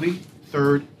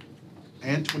 23rd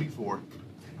and 24th,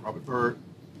 Robert Byrd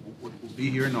will be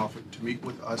here in Norfolk to meet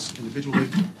with us individually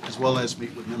as well as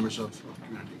meet with members of the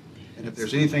community. And if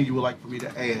there's anything you would like for me to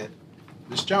add,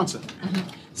 Ms. Johnson.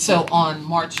 So on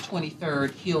March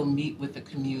 23rd, he'll meet with the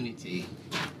community,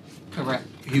 correct?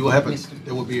 He will have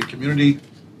there will be a community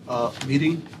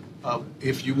meeting.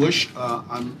 If you wish,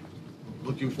 I'm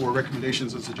looking for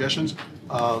recommendations and suggestions.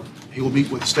 He will meet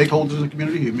with stakeholders in the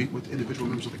community. He'll meet with individual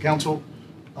members of the council.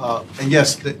 And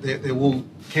yes, there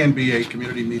can be a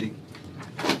community meeting.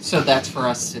 So that's for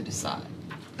us to decide.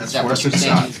 That's Is that for what us to you're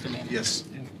saying, decide. Mr. Manager? Yes.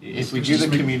 If we do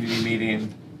the community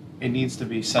meeting, it needs to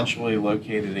be centrally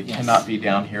located. It Yes. cannot be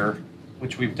down here,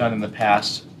 which we've done in the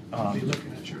past. I'll be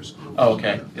looking at your school. Oh,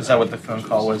 okay. Is that what the phone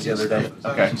call was the other day?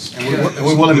 Okay. And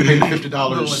we're willing to pay the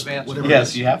 $50, whatever. it Yes,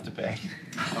 is. you have to pay.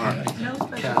 All right. No special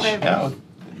Cash. favor. No,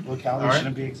 locality All right.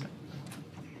 shouldn't be exempt.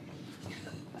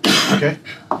 Okay.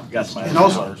 Got my And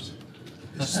also- $100.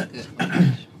 That's good.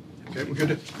 Okay, we're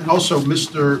good. And also,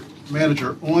 Mr.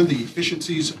 Manager, on the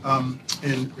efficiencies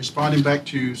in responding back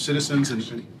to citizens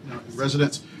and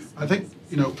residents, I think,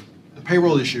 the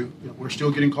payroll issue, we're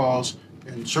still getting calls,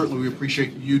 and certainly we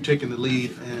appreciate you taking the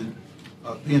lead and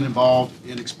being involved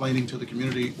in explaining to the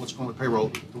community what's going on with payroll.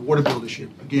 The water bill issue,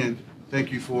 again, thank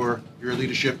you for your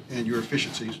leadership and your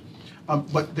efficiencies.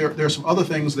 But there are some other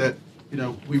things that,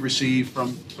 we receive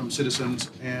from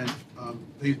citizens, and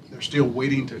they're still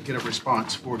waiting to get a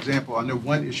response. For example, I know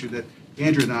one issue that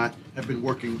Andrew and I have been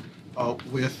working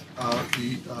with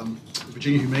the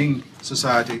Virginia Humane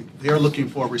Society. They are looking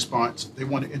for a response. They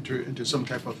want to enter into some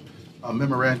type of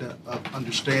memoranda of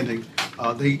understanding.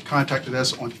 They contacted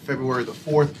us on February the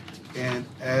 4th, and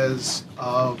as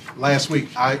of last week,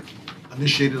 I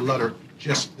initiated a letter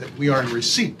just that we are in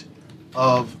receipt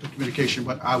of the communication,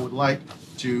 but I would like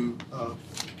to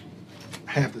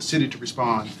have the city to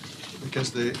respond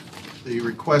because the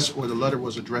request or the letter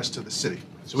was addressed to the city.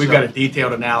 So we've got a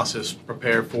detailed analysis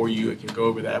prepared for you. I can go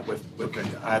over that with Okay.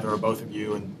 either or both of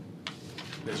you and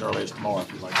as early as tomorrow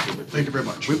if you'd like to. Thank you very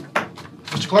much.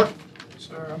 Mr. Clark?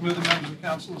 Sir, I move the members of the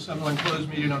council assemble in closed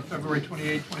meeting on February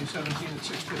 28, 2017 at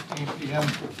 6:15 p.m.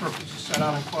 for purposes set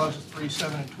out in clauses 3,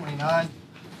 7, and 29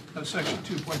 of Section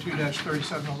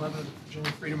 2.2-3711 of the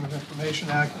Virginia Freedom of Information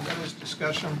Act, and that is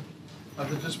discussion of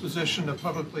the disposition of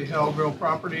publicly held real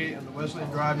property in the Wesleyan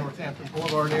Drive, Northampton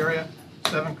Boulevard area.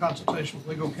 7, consultation with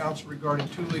legal counsel regarding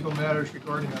 2 legal matters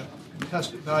regarding a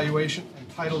contested valuation and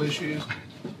title issues.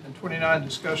 And 29,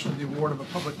 discussion of the award of a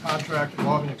public contract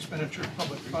involving expenditure of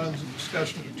public funds and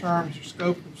discussion of the terms or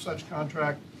scope of such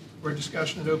contract where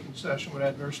discussion in open session would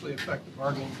adversely affect the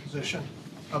bargaining position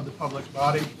of the public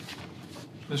body.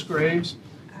 Ms. Graves?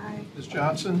 Aye. Ms.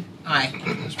 Johnson? Aye.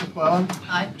 Ms. McClellan?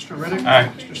 Aye. Mr. Riddick?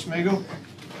 Aye. Mr. Smigiel?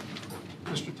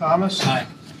 Mr. Thomas? Aye.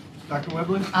 Dr.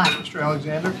 Whibley? Aye. Mr.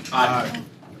 Alexander? Aye.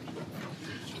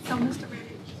 So, Mr.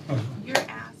 Reddick, you're